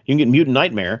can get Mutant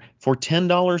Nightmare for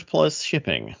 $10 plus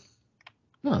shipping.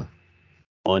 Huh.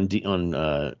 On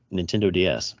Nintendo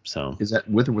DS. So is that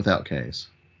with or without case?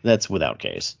 That's without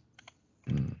case.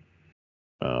 Hmm.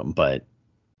 But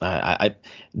the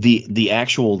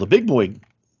big boy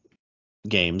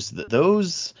games,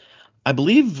 those I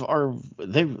believe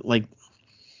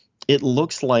it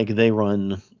looks like they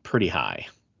run pretty high.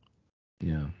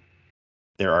 Yeah.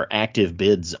 There are active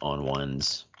bids on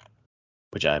ones,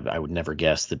 which I would never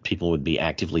guess that people would be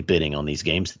actively bidding on these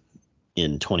games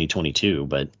in 2022,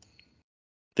 but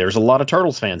there's a lot of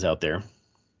Turtles fans out there.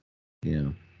 Yeah.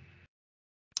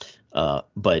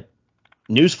 But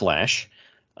newsflash,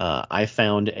 I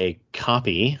found a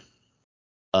copy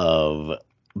of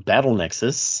Battle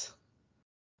Nexus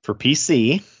for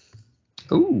PC.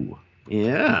 Ooh.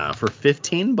 Yeah, for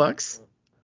 $15.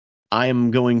 I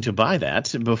am going to buy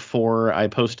that before I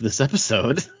post this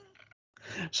episode,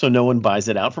 so no one buys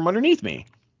it out from underneath me.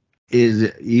 Is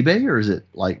it eBay or is it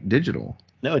like digital?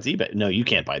 No, it's eBay. No, you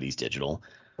can't buy these digital.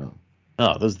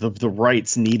 Oh, those the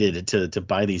rights needed to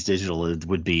buy these digital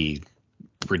would be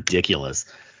ridiculous.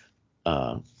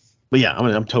 But yeah,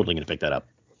 I'm totally gonna pick that up.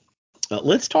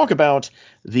 Let's talk about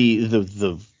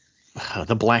the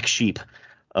black sheep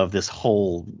of this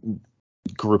whole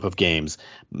group of games.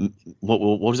 What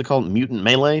was it called? Mutant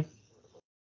Melee?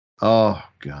 Oh,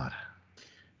 God.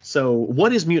 So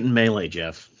what is Mutant Melee,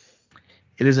 Jeff?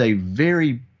 It is a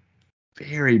very,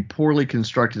 very poorly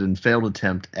constructed and failed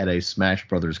attempt at a Smash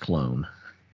Brothers clone.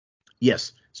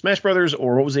 Yes. Smash Brothers,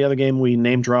 or what was the other game we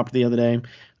name dropped the other day?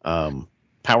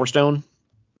 Power Stone?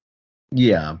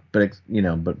 Yeah, but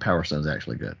Power Stone's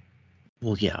actually good.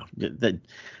 Well, yeah.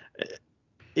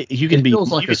 It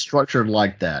feels like a structured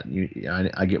like that.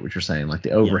 I get what you're saying, like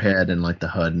the overhead and like the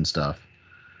HUD and stuff.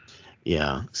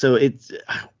 Yeah. So it's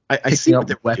I see what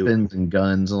they're weapons doing. and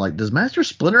guns. And like, does Master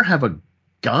Splinter have a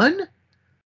gun?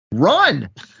 Run!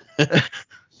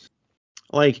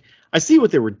 Like, I see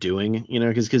what they were doing,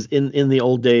 because in the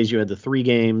old days you had the 3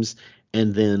 games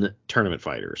and then Tournament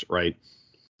Fighters, right?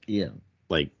 Yeah.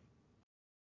 Like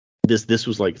this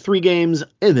was like 3 games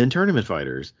and then Tournament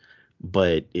Fighters,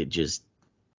 but it just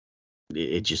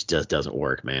doesn't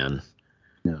work, man.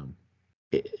 No.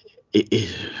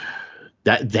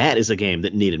 That is a game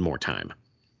that needed more time.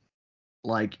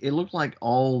 Like, it looked like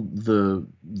all the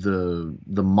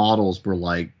models were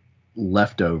like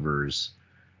leftovers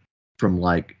from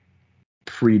like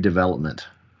pre-development.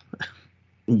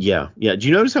 Yeah, yeah. Do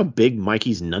you notice how big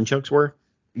Mikey's nunchucks were?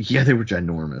 Yeah, they were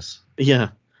ginormous. Yeah.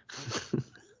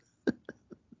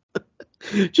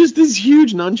 Just these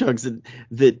huge nunchucks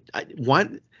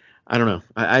I don't know.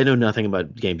 I know nothing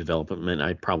about game development.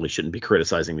 I probably shouldn't be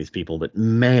criticizing these people, but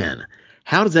man,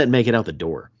 how does that make it out the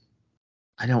door?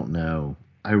 I don't know.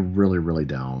 I really, really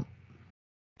don't.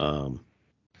 Um,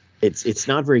 it's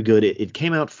not very good. It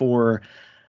came out for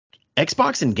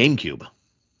Xbox and GameCube.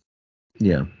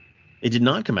 Yeah. It did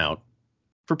not come out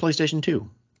for PlayStation 2.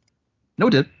 No,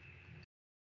 it did.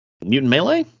 Mutant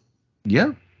Melee?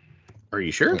 Yeah. Are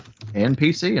you sure? And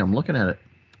PC. I'm looking at it.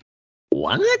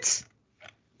 What?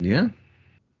 Yeah.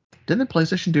 Didn't the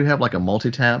PlayStation 2 have like a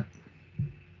multi-tap?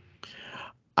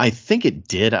 I think it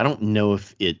did. I don't know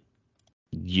if I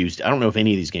don't know if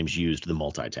any of these games used the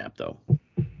multi-tap though.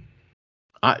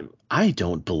 I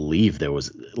don't believe there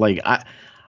was like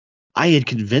I had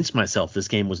convinced myself this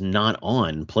game was not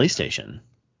on PlayStation.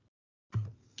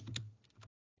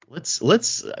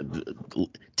 Let's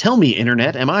tell me,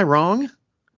 internet, am I wrong?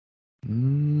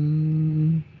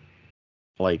 Mm,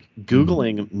 Like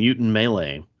Googling Mutant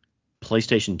Melee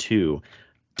PlayStation 2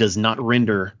 does not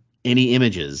render any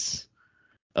images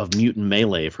of Mutant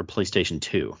Melee for PlayStation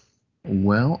 2.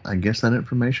 well, I guess that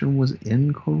information was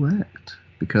incorrect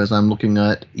because I'm looking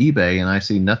at eBay and I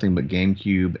see nothing but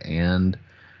GameCube and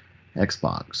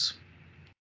Xbox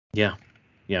Yeah,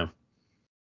 yeah.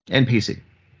 and PC.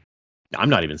 I'm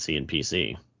not even seeing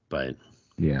PC, but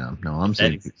Yeah, no, I'm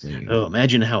seeing PC.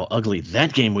 imagine how ugly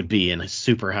that game would be in a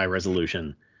super high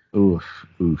resolution. Oof,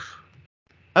 oof.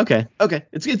 Okay, okay.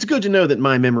 It's good to know that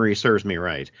my memory serves me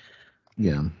right.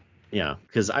 Yeah, Yeah,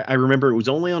 because I remember it was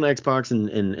only on Xbox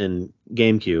and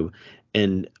GameCube,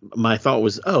 and my thought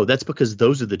was, oh, that's because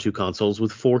those are the two consoles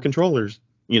with 4 controllers.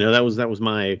 That was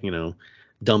my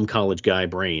dumb college guy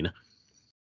brain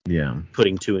yeah,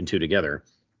 putting two and two together.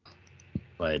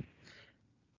 But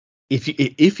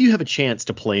if you have a chance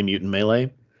to play Mutant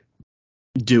Melee,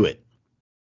 do it.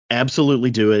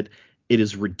 Absolutely do it. It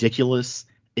is ridiculous.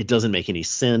 It doesn't make any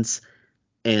sense,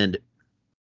 and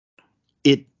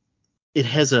it it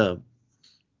has a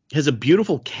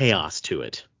beautiful chaos to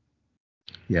it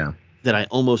yeah. that I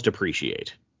almost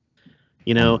appreciate.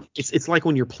 Almost. It's like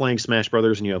when you're playing Smash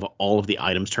Brothers and you have all of the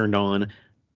items turned on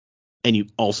and you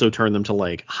also turn them to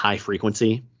like high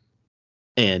frequency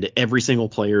and every single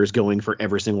player is going for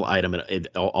every single item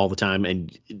all the time,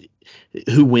 and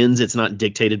who wins, it's not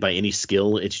dictated by any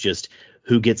skill, it's just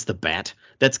who gets the bat.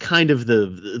 That's kind of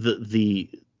the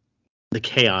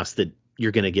chaos that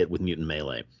you're going to get with Mutant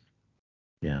Melee.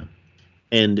 Yeah,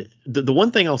 And the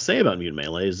one thing I'll say about Mutant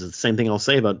Melee is the same thing I'll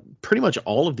say about pretty much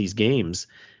all of these games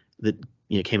that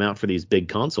came out for these big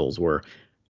consoles, where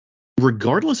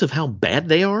regardless of how bad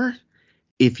they are,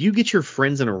 if you get your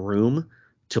friends in a room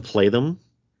to play them,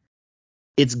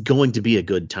 it's going to be a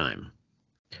good time.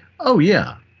 oh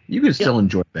yeah. You can Yeah. still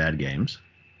enjoy bad games.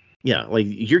 Yeah, like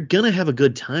you're going to have a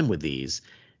good time with these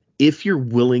if you're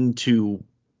willing to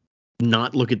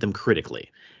not look at them critically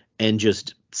and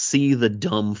just see the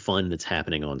dumb fun that's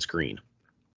happening on screen.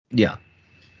 Yeah.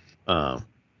 Uh,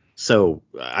 so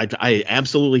I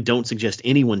absolutely don't suggest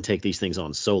anyone take these things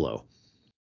on solo.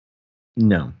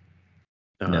 No.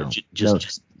 No. No.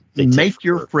 Just they take Make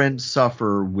your forever. friends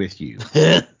suffer with you.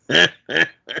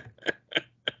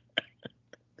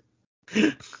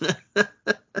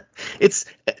 It's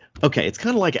okay. It's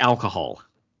kind of like alcohol,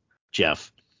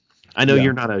 Jeff. I know Yeah.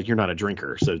 you're not a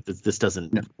drinker, so this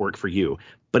doesn't No. work for you.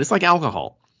 But it's like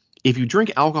alcohol. If you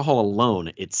drink alcohol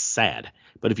alone, it's sad.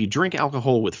 But if you drink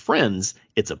alcohol with friends,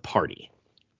 it's a party.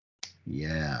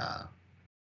 Yeah.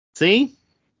 See?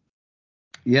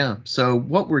 Yeah. So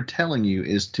what we're telling you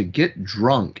is to get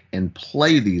drunk and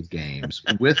play these games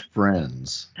with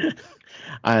friends.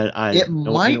 I It you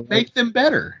know might what? make them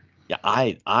better. Yeah,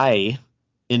 I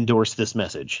endorse this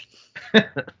message.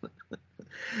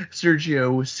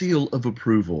 Sergio, seal of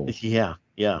approval. Yeah,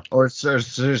 yeah. Or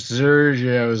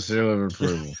Sergio, seal of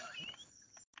approval.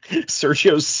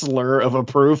 Sergio's slur of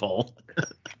approval.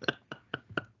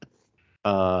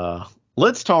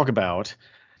 Let's talk about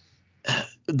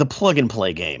the plug and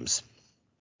play games.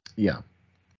 Yeah.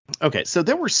 Okay, so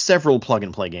there were several plug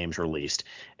and play games released,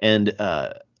 and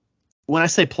when I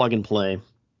say plug and play,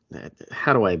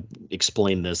 how do I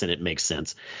explain this and it makes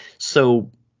sense?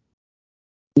 So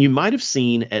you might have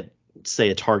seen at, say,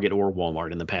 a Target or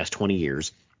Walmart in the past 20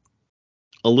 years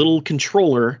a little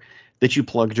controller that you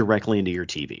plug directly into your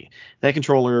TV. That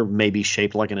controller may be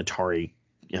shaped like an Atari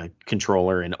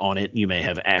controller, and on it you may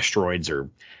have Asteroids or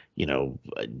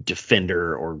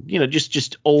Defender or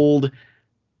just old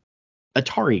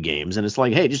Atari games, and it's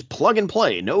like, hey, just plug and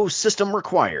play, no system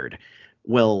required.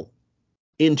 Well,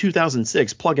 in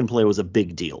 2006, plug and play was a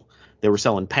big deal. They were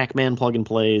selling Pac-Man plug and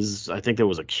plays. I think there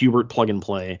was a Cubert plug and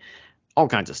play, all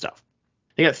kinds of stuff.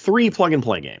 They got 3 plug and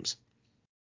play games: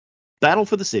 Battle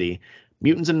for the City,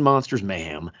 Mutants and Monsters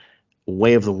Mayhem,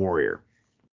 Way of the Warrior.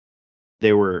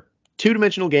 They were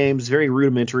two-dimensional games, very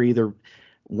rudimentary. There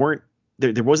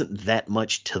wasn't that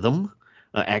much to them.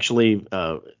 Actually,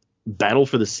 Battle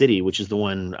for the City, which is the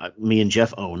one me and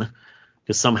Jeff own,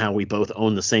 because somehow we both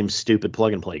own the same stupid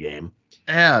plug and play game.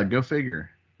 Yeah, go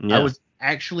figure. Yeah. I was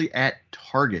actually at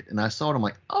Target and I saw it. I'm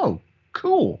like, oh,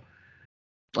 cool.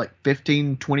 Like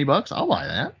 15, 20 bucks. I'll buy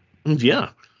that. Yeah.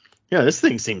 Yeah, this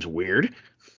thing seems weird.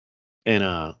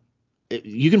 And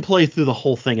you can play through the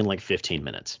whole thing in like 15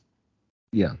 minutes.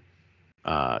 Yeah.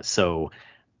 So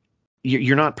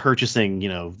you're not purchasing,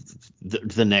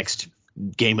 the next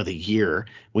game of the year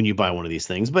when you buy one of these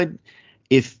things. But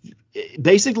if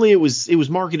basically it was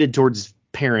marketed towards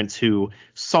parents who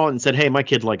saw it and said, "Hey, my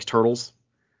kid likes turtles.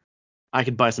 I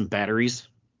could buy some batteries.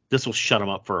 This will shut them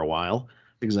up for a while."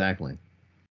 Exactly.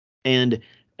 And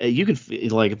you can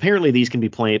apparently these can be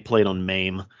played on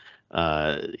MAME.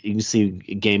 You can see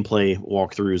gameplay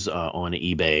walkthroughs on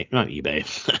eBay, not eBay,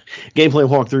 gameplay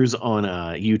walkthroughs on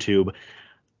YouTube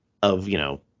of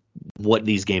what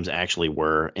these games actually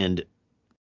were, and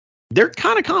they're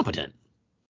kind of competent.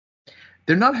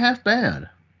 They're not half bad.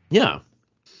 Yeah,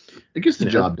 it gets the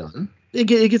job done. It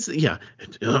gets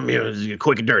it's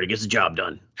quick and dirty. It gets the job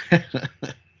done.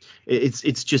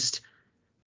 It's just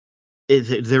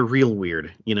they're real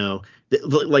weird,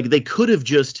 like they could have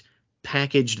just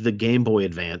packaged the Game Boy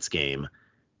Advance game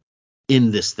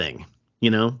in this thing,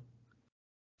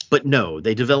 but no,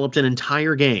 they developed an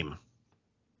entire game.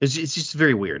 It's just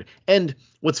very weird. And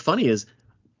what's funny is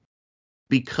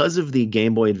because of the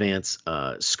Game Boy Advance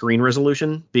screen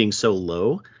resolution being so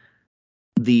low,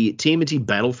 the TMNT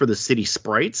Battle for the City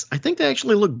sprites, I think they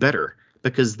actually look better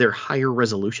because they're higher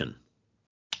resolution.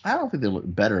 I don't think they look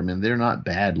better. I mean, they're not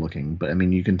bad looking, but I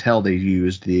mean, you can tell they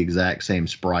used the exact same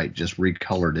sprite, just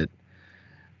recolored it.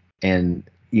 And,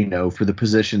 for the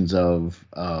positions of,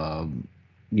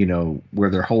 where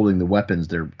they're holding the weapons,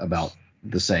 they're about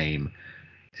the same,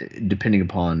 depending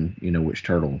upon, which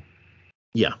turtle.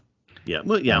 Yeah. Yeah.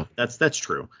 Well, yeah, that's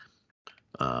true.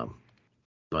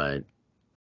 But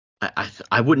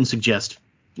I wouldn't suggest,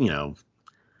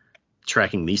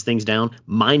 tracking these things down.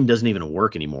 Mine doesn't even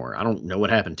work anymore. I don't know what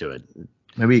happened to it.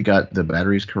 Maybe it got the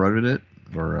batteries corroded it,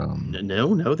 or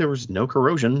No, there was no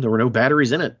corrosion. There were no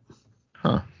batteries in it.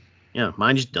 Huh. Yeah,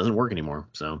 mine just doesn't work anymore.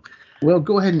 So. Well,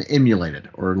 go ahead and emulate it,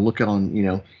 or look on.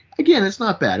 Again, it's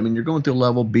not bad. I mean, you're going through a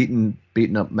level beating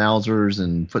up Mousers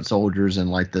and foot soldiers and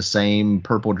like the same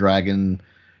purple dragon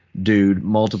dude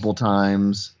multiple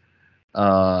times.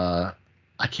 I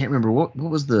can't remember what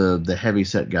was the heavy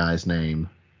set guy's name.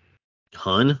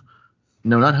 Hun?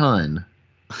 No, not Hun.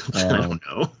 I don't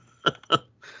know.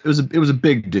 it was a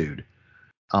big dude.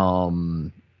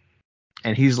 And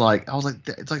he's like, I was like,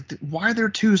 it's like, why are there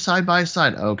 2 side by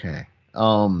side? Okay.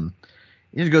 You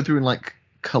had to go through and like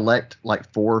collect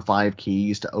like 4 or 5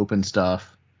 keys to open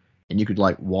stuff, and you could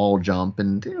like wall jump,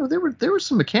 and there were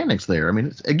some mechanics there. I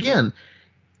mean,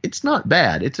 it's not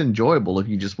bad. It's enjoyable if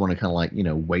you just want to kind of like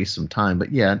waste some time.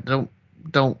 But yeah,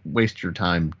 don't waste your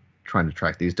time trying to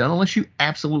track these down unless you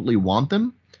absolutely want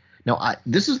them. Now,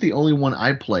 this is the only one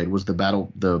I played was the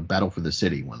battle for the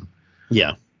city one.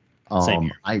 Yeah. Same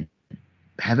here. I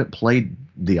haven't played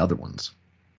the other ones.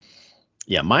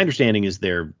 Yeah, my understanding is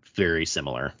they're very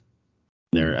similar.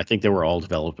 I think they were all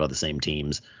developed by the same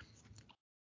teams.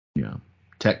 Yeah.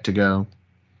 Tech2Go.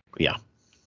 Yeah.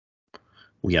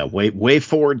 Yeah,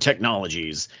 WayForward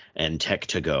Technologies and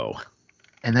Tech2Go.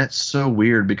 And that's so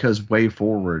weird because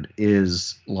WayForward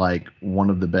is like one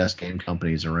of the best game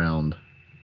companies around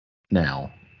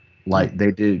now. Like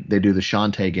they do the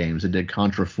Shantae games. They did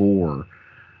Contra 4,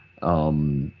 A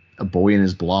Boy and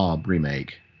His Blob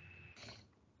remake.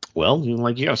 Well, you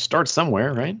got to start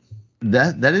somewhere, right?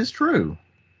 That is true.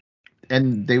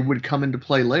 And they would come into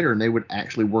play later, and they would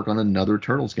actually work on another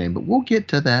Turtles game. But we'll get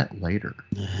to that later.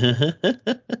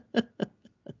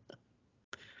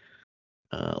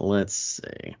 Let's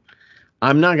see.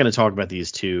 I'm not going to talk about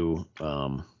these 2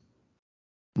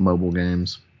 mobile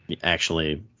games.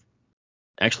 Actually,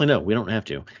 no, we don't have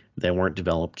to. They weren't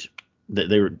developed.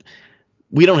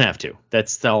 We don't have to.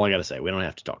 That's all I got to say. We don't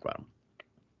have to talk about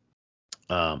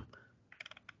them.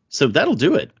 So that'll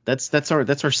do it. That's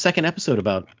our second episode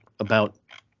about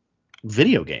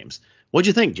video games. What'd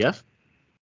you think, Jeff?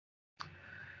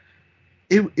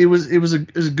 It was a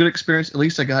good experience. At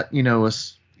least I got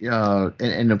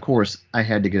and of course I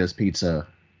had to get us pizza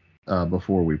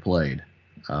before we played.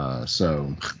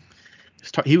 So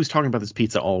He was talking about this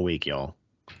pizza all week, y'all.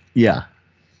 yeah,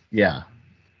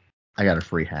 I got a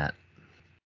free hat.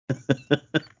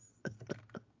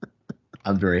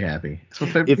 I'm very happy. It's my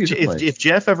favorite pizza place. If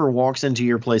Jeff ever walks into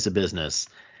your place of business,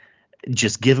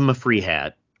 just give him a free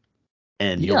hat,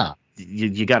 and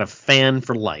you got a fan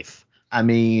for life. I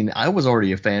mean, I was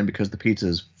already a fan because the pizza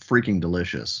is freaking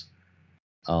delicious.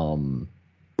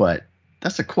 But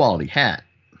that's a quality hat.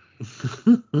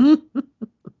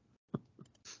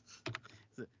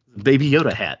 Baby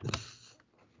Yoda hat.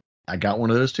 I got one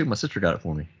of those too. My sister got it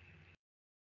for me.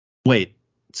 Wait,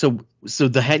 so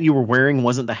the hat you were wearing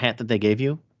wasn't the hat that they gave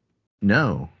you?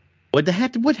 No. What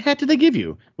hat did they give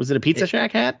you? Was it a Pizza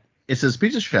Shack hat? It says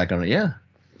Pizza Shack on it, yeah.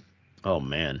 Oh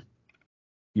man.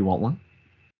 You want one?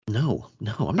 No,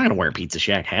 I'm not gonna wear a Pizza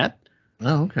Shack hat.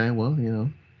 Oh, okay. Well,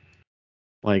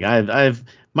 Like I have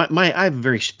a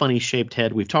very funny shaped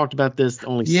head. We've talked about this.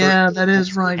 That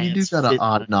is right. You do got an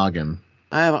odd noggin.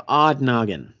 I have an odd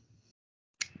noggin.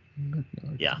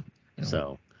 Yeah.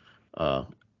 So,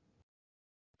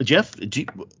 Jeff,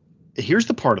 here's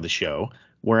the part of the show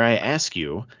where I ask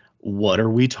you, what are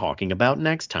we talking about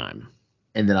next time?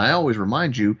 And then I always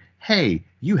remind you, hey,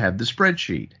 you have the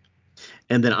spreadsheet.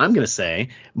 And then I'm going to say,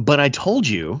 but I told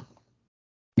you.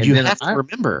 You have to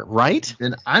remember, right?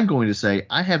 Then I'm going to say,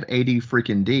 I have AD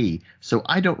freaking D, so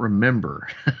I don't remember.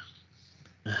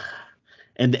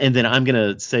 And then I'm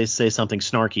going to say something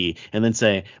snarky and then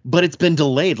say, but it's been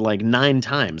delayed like 9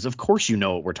 times. Of course you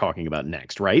know what we're talking about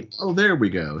next, right? Oh, there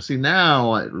we go. See,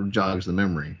 now it jogs the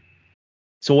memory.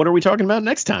 So what are we talking about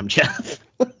next time, Jeff?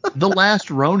 The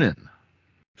Last Ronin.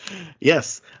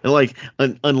 Yes. Like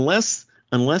unless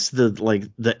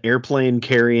the airplane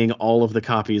carrying all of the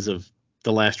copies of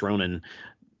The Last Ronin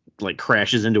like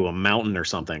crashes into a mountain or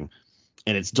something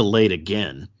and it's delayed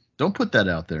again. Don't put that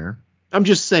out there. I'm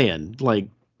just saying, like,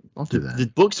 Don't do that. The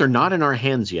books are not in our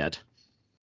hands yet,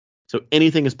 so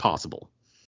anything is possible.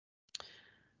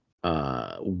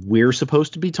 We're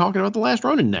supposed to be talking about The Last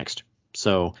Ronin next,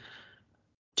 so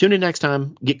tune in next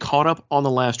time. Get caught up on The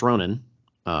Last Ronin.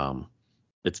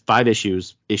 It's 5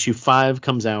 issues. Issue 5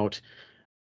 comes out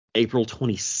April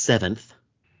 27th,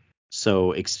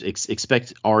 so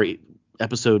expect our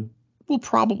episode will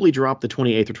probably drop the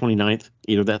 28th or 29th,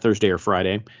 either that Thursday or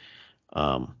Friday.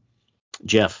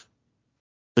 Jeff,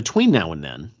 between now and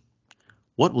then,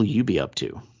 what will you be up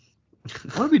to? I'm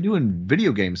going to be doing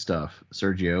video game stuff,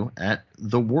 Sergio, at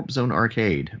the Warp Zone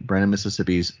Arcade, Brandon,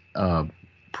 Mississippi's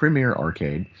premier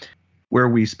arcade, where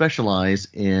we specialize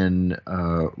in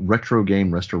retro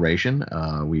game restoration.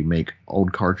 We make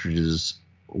old cartridges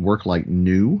work like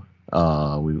new.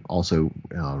 We also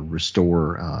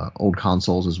restore old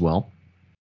consoles as well,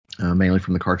 mainly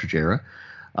from the cartridge era.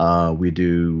 We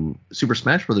do Super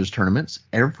Smash Brothers tournaments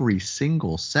every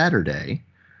single Saturday.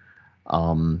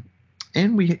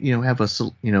 And we, have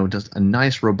just a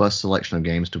nice, robust selection of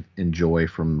games to enjoy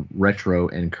from retro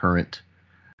and current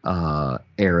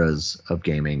eras of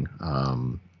gaming.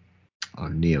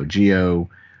 Neo Geo,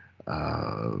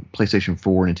 PlayStation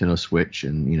 4, Nintendo Switch,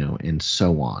 and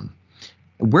so on.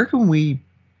 Where can we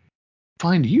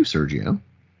find you, Sergio?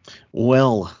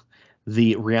 Well,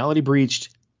 the Reality Breached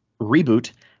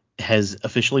reboot has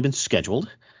officially been scheduled.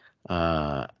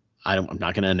 I'm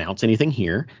not going to announce anything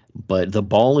here, but the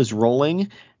ball is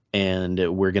rolling, and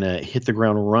we're going to hit the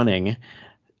ground running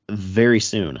very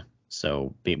soon.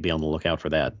 So be on the lookout for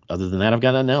that. Other than that, I've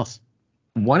got nothing else.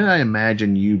 Why did I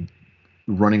imagine you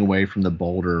running away from the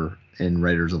boulder in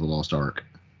Raiders of the Lost Ark?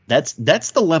 That's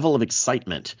the level of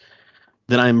excitement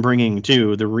that I'm bringing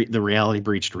to the Reality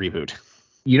Breached reboot.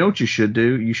 You know what you should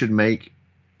do? You should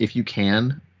if you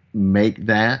can, make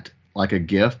that like a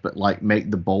GIF, but like make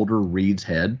the boulder Reed's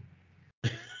head.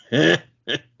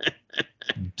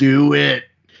 Do it.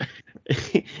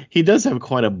 He does have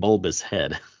quite a bulbous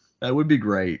head. That would be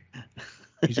great.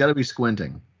 He's got to be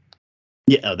squinting.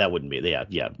 Yeah, that wouldn't be.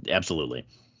 Yeah, absolutely.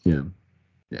 Yeah.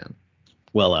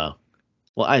 Well,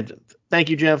 I thank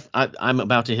you, Jeff. I'm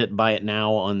about to hit buy it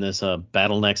now on this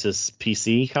Battle Nexus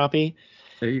PC copy.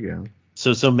 There you go.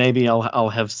 So maybe I'll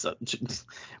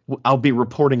be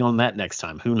reporting on that next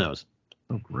time. Who knows?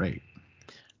 Oh, great.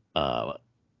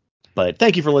 But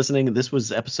thank you for listening. This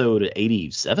was episode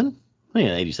 87.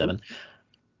 Yeah, 87.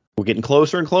 We're getting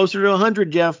closer and closer to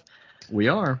 100, Jeff. We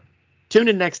are. Tune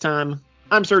in next time.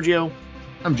 I'm Sergio.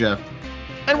 I'm Jeff.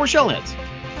 And we're Shellheads.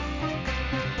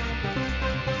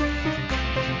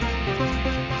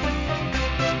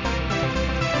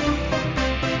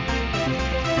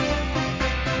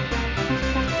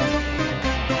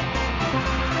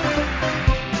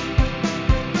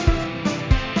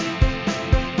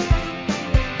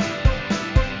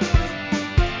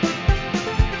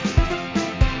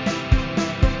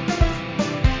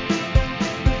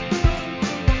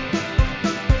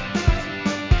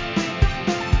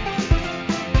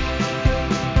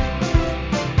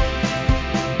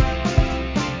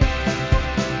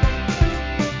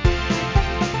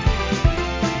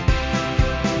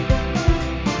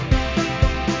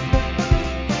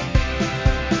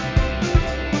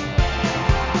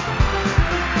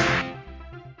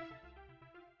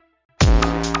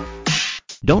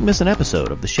 Don't miss an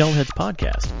episode of the Shellheads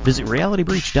Podcast. Visit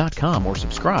realitybreach.com or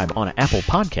subscribe on Apple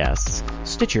Podcasts,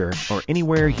 Stitcher, or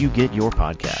anywhere you get your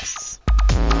podcasts.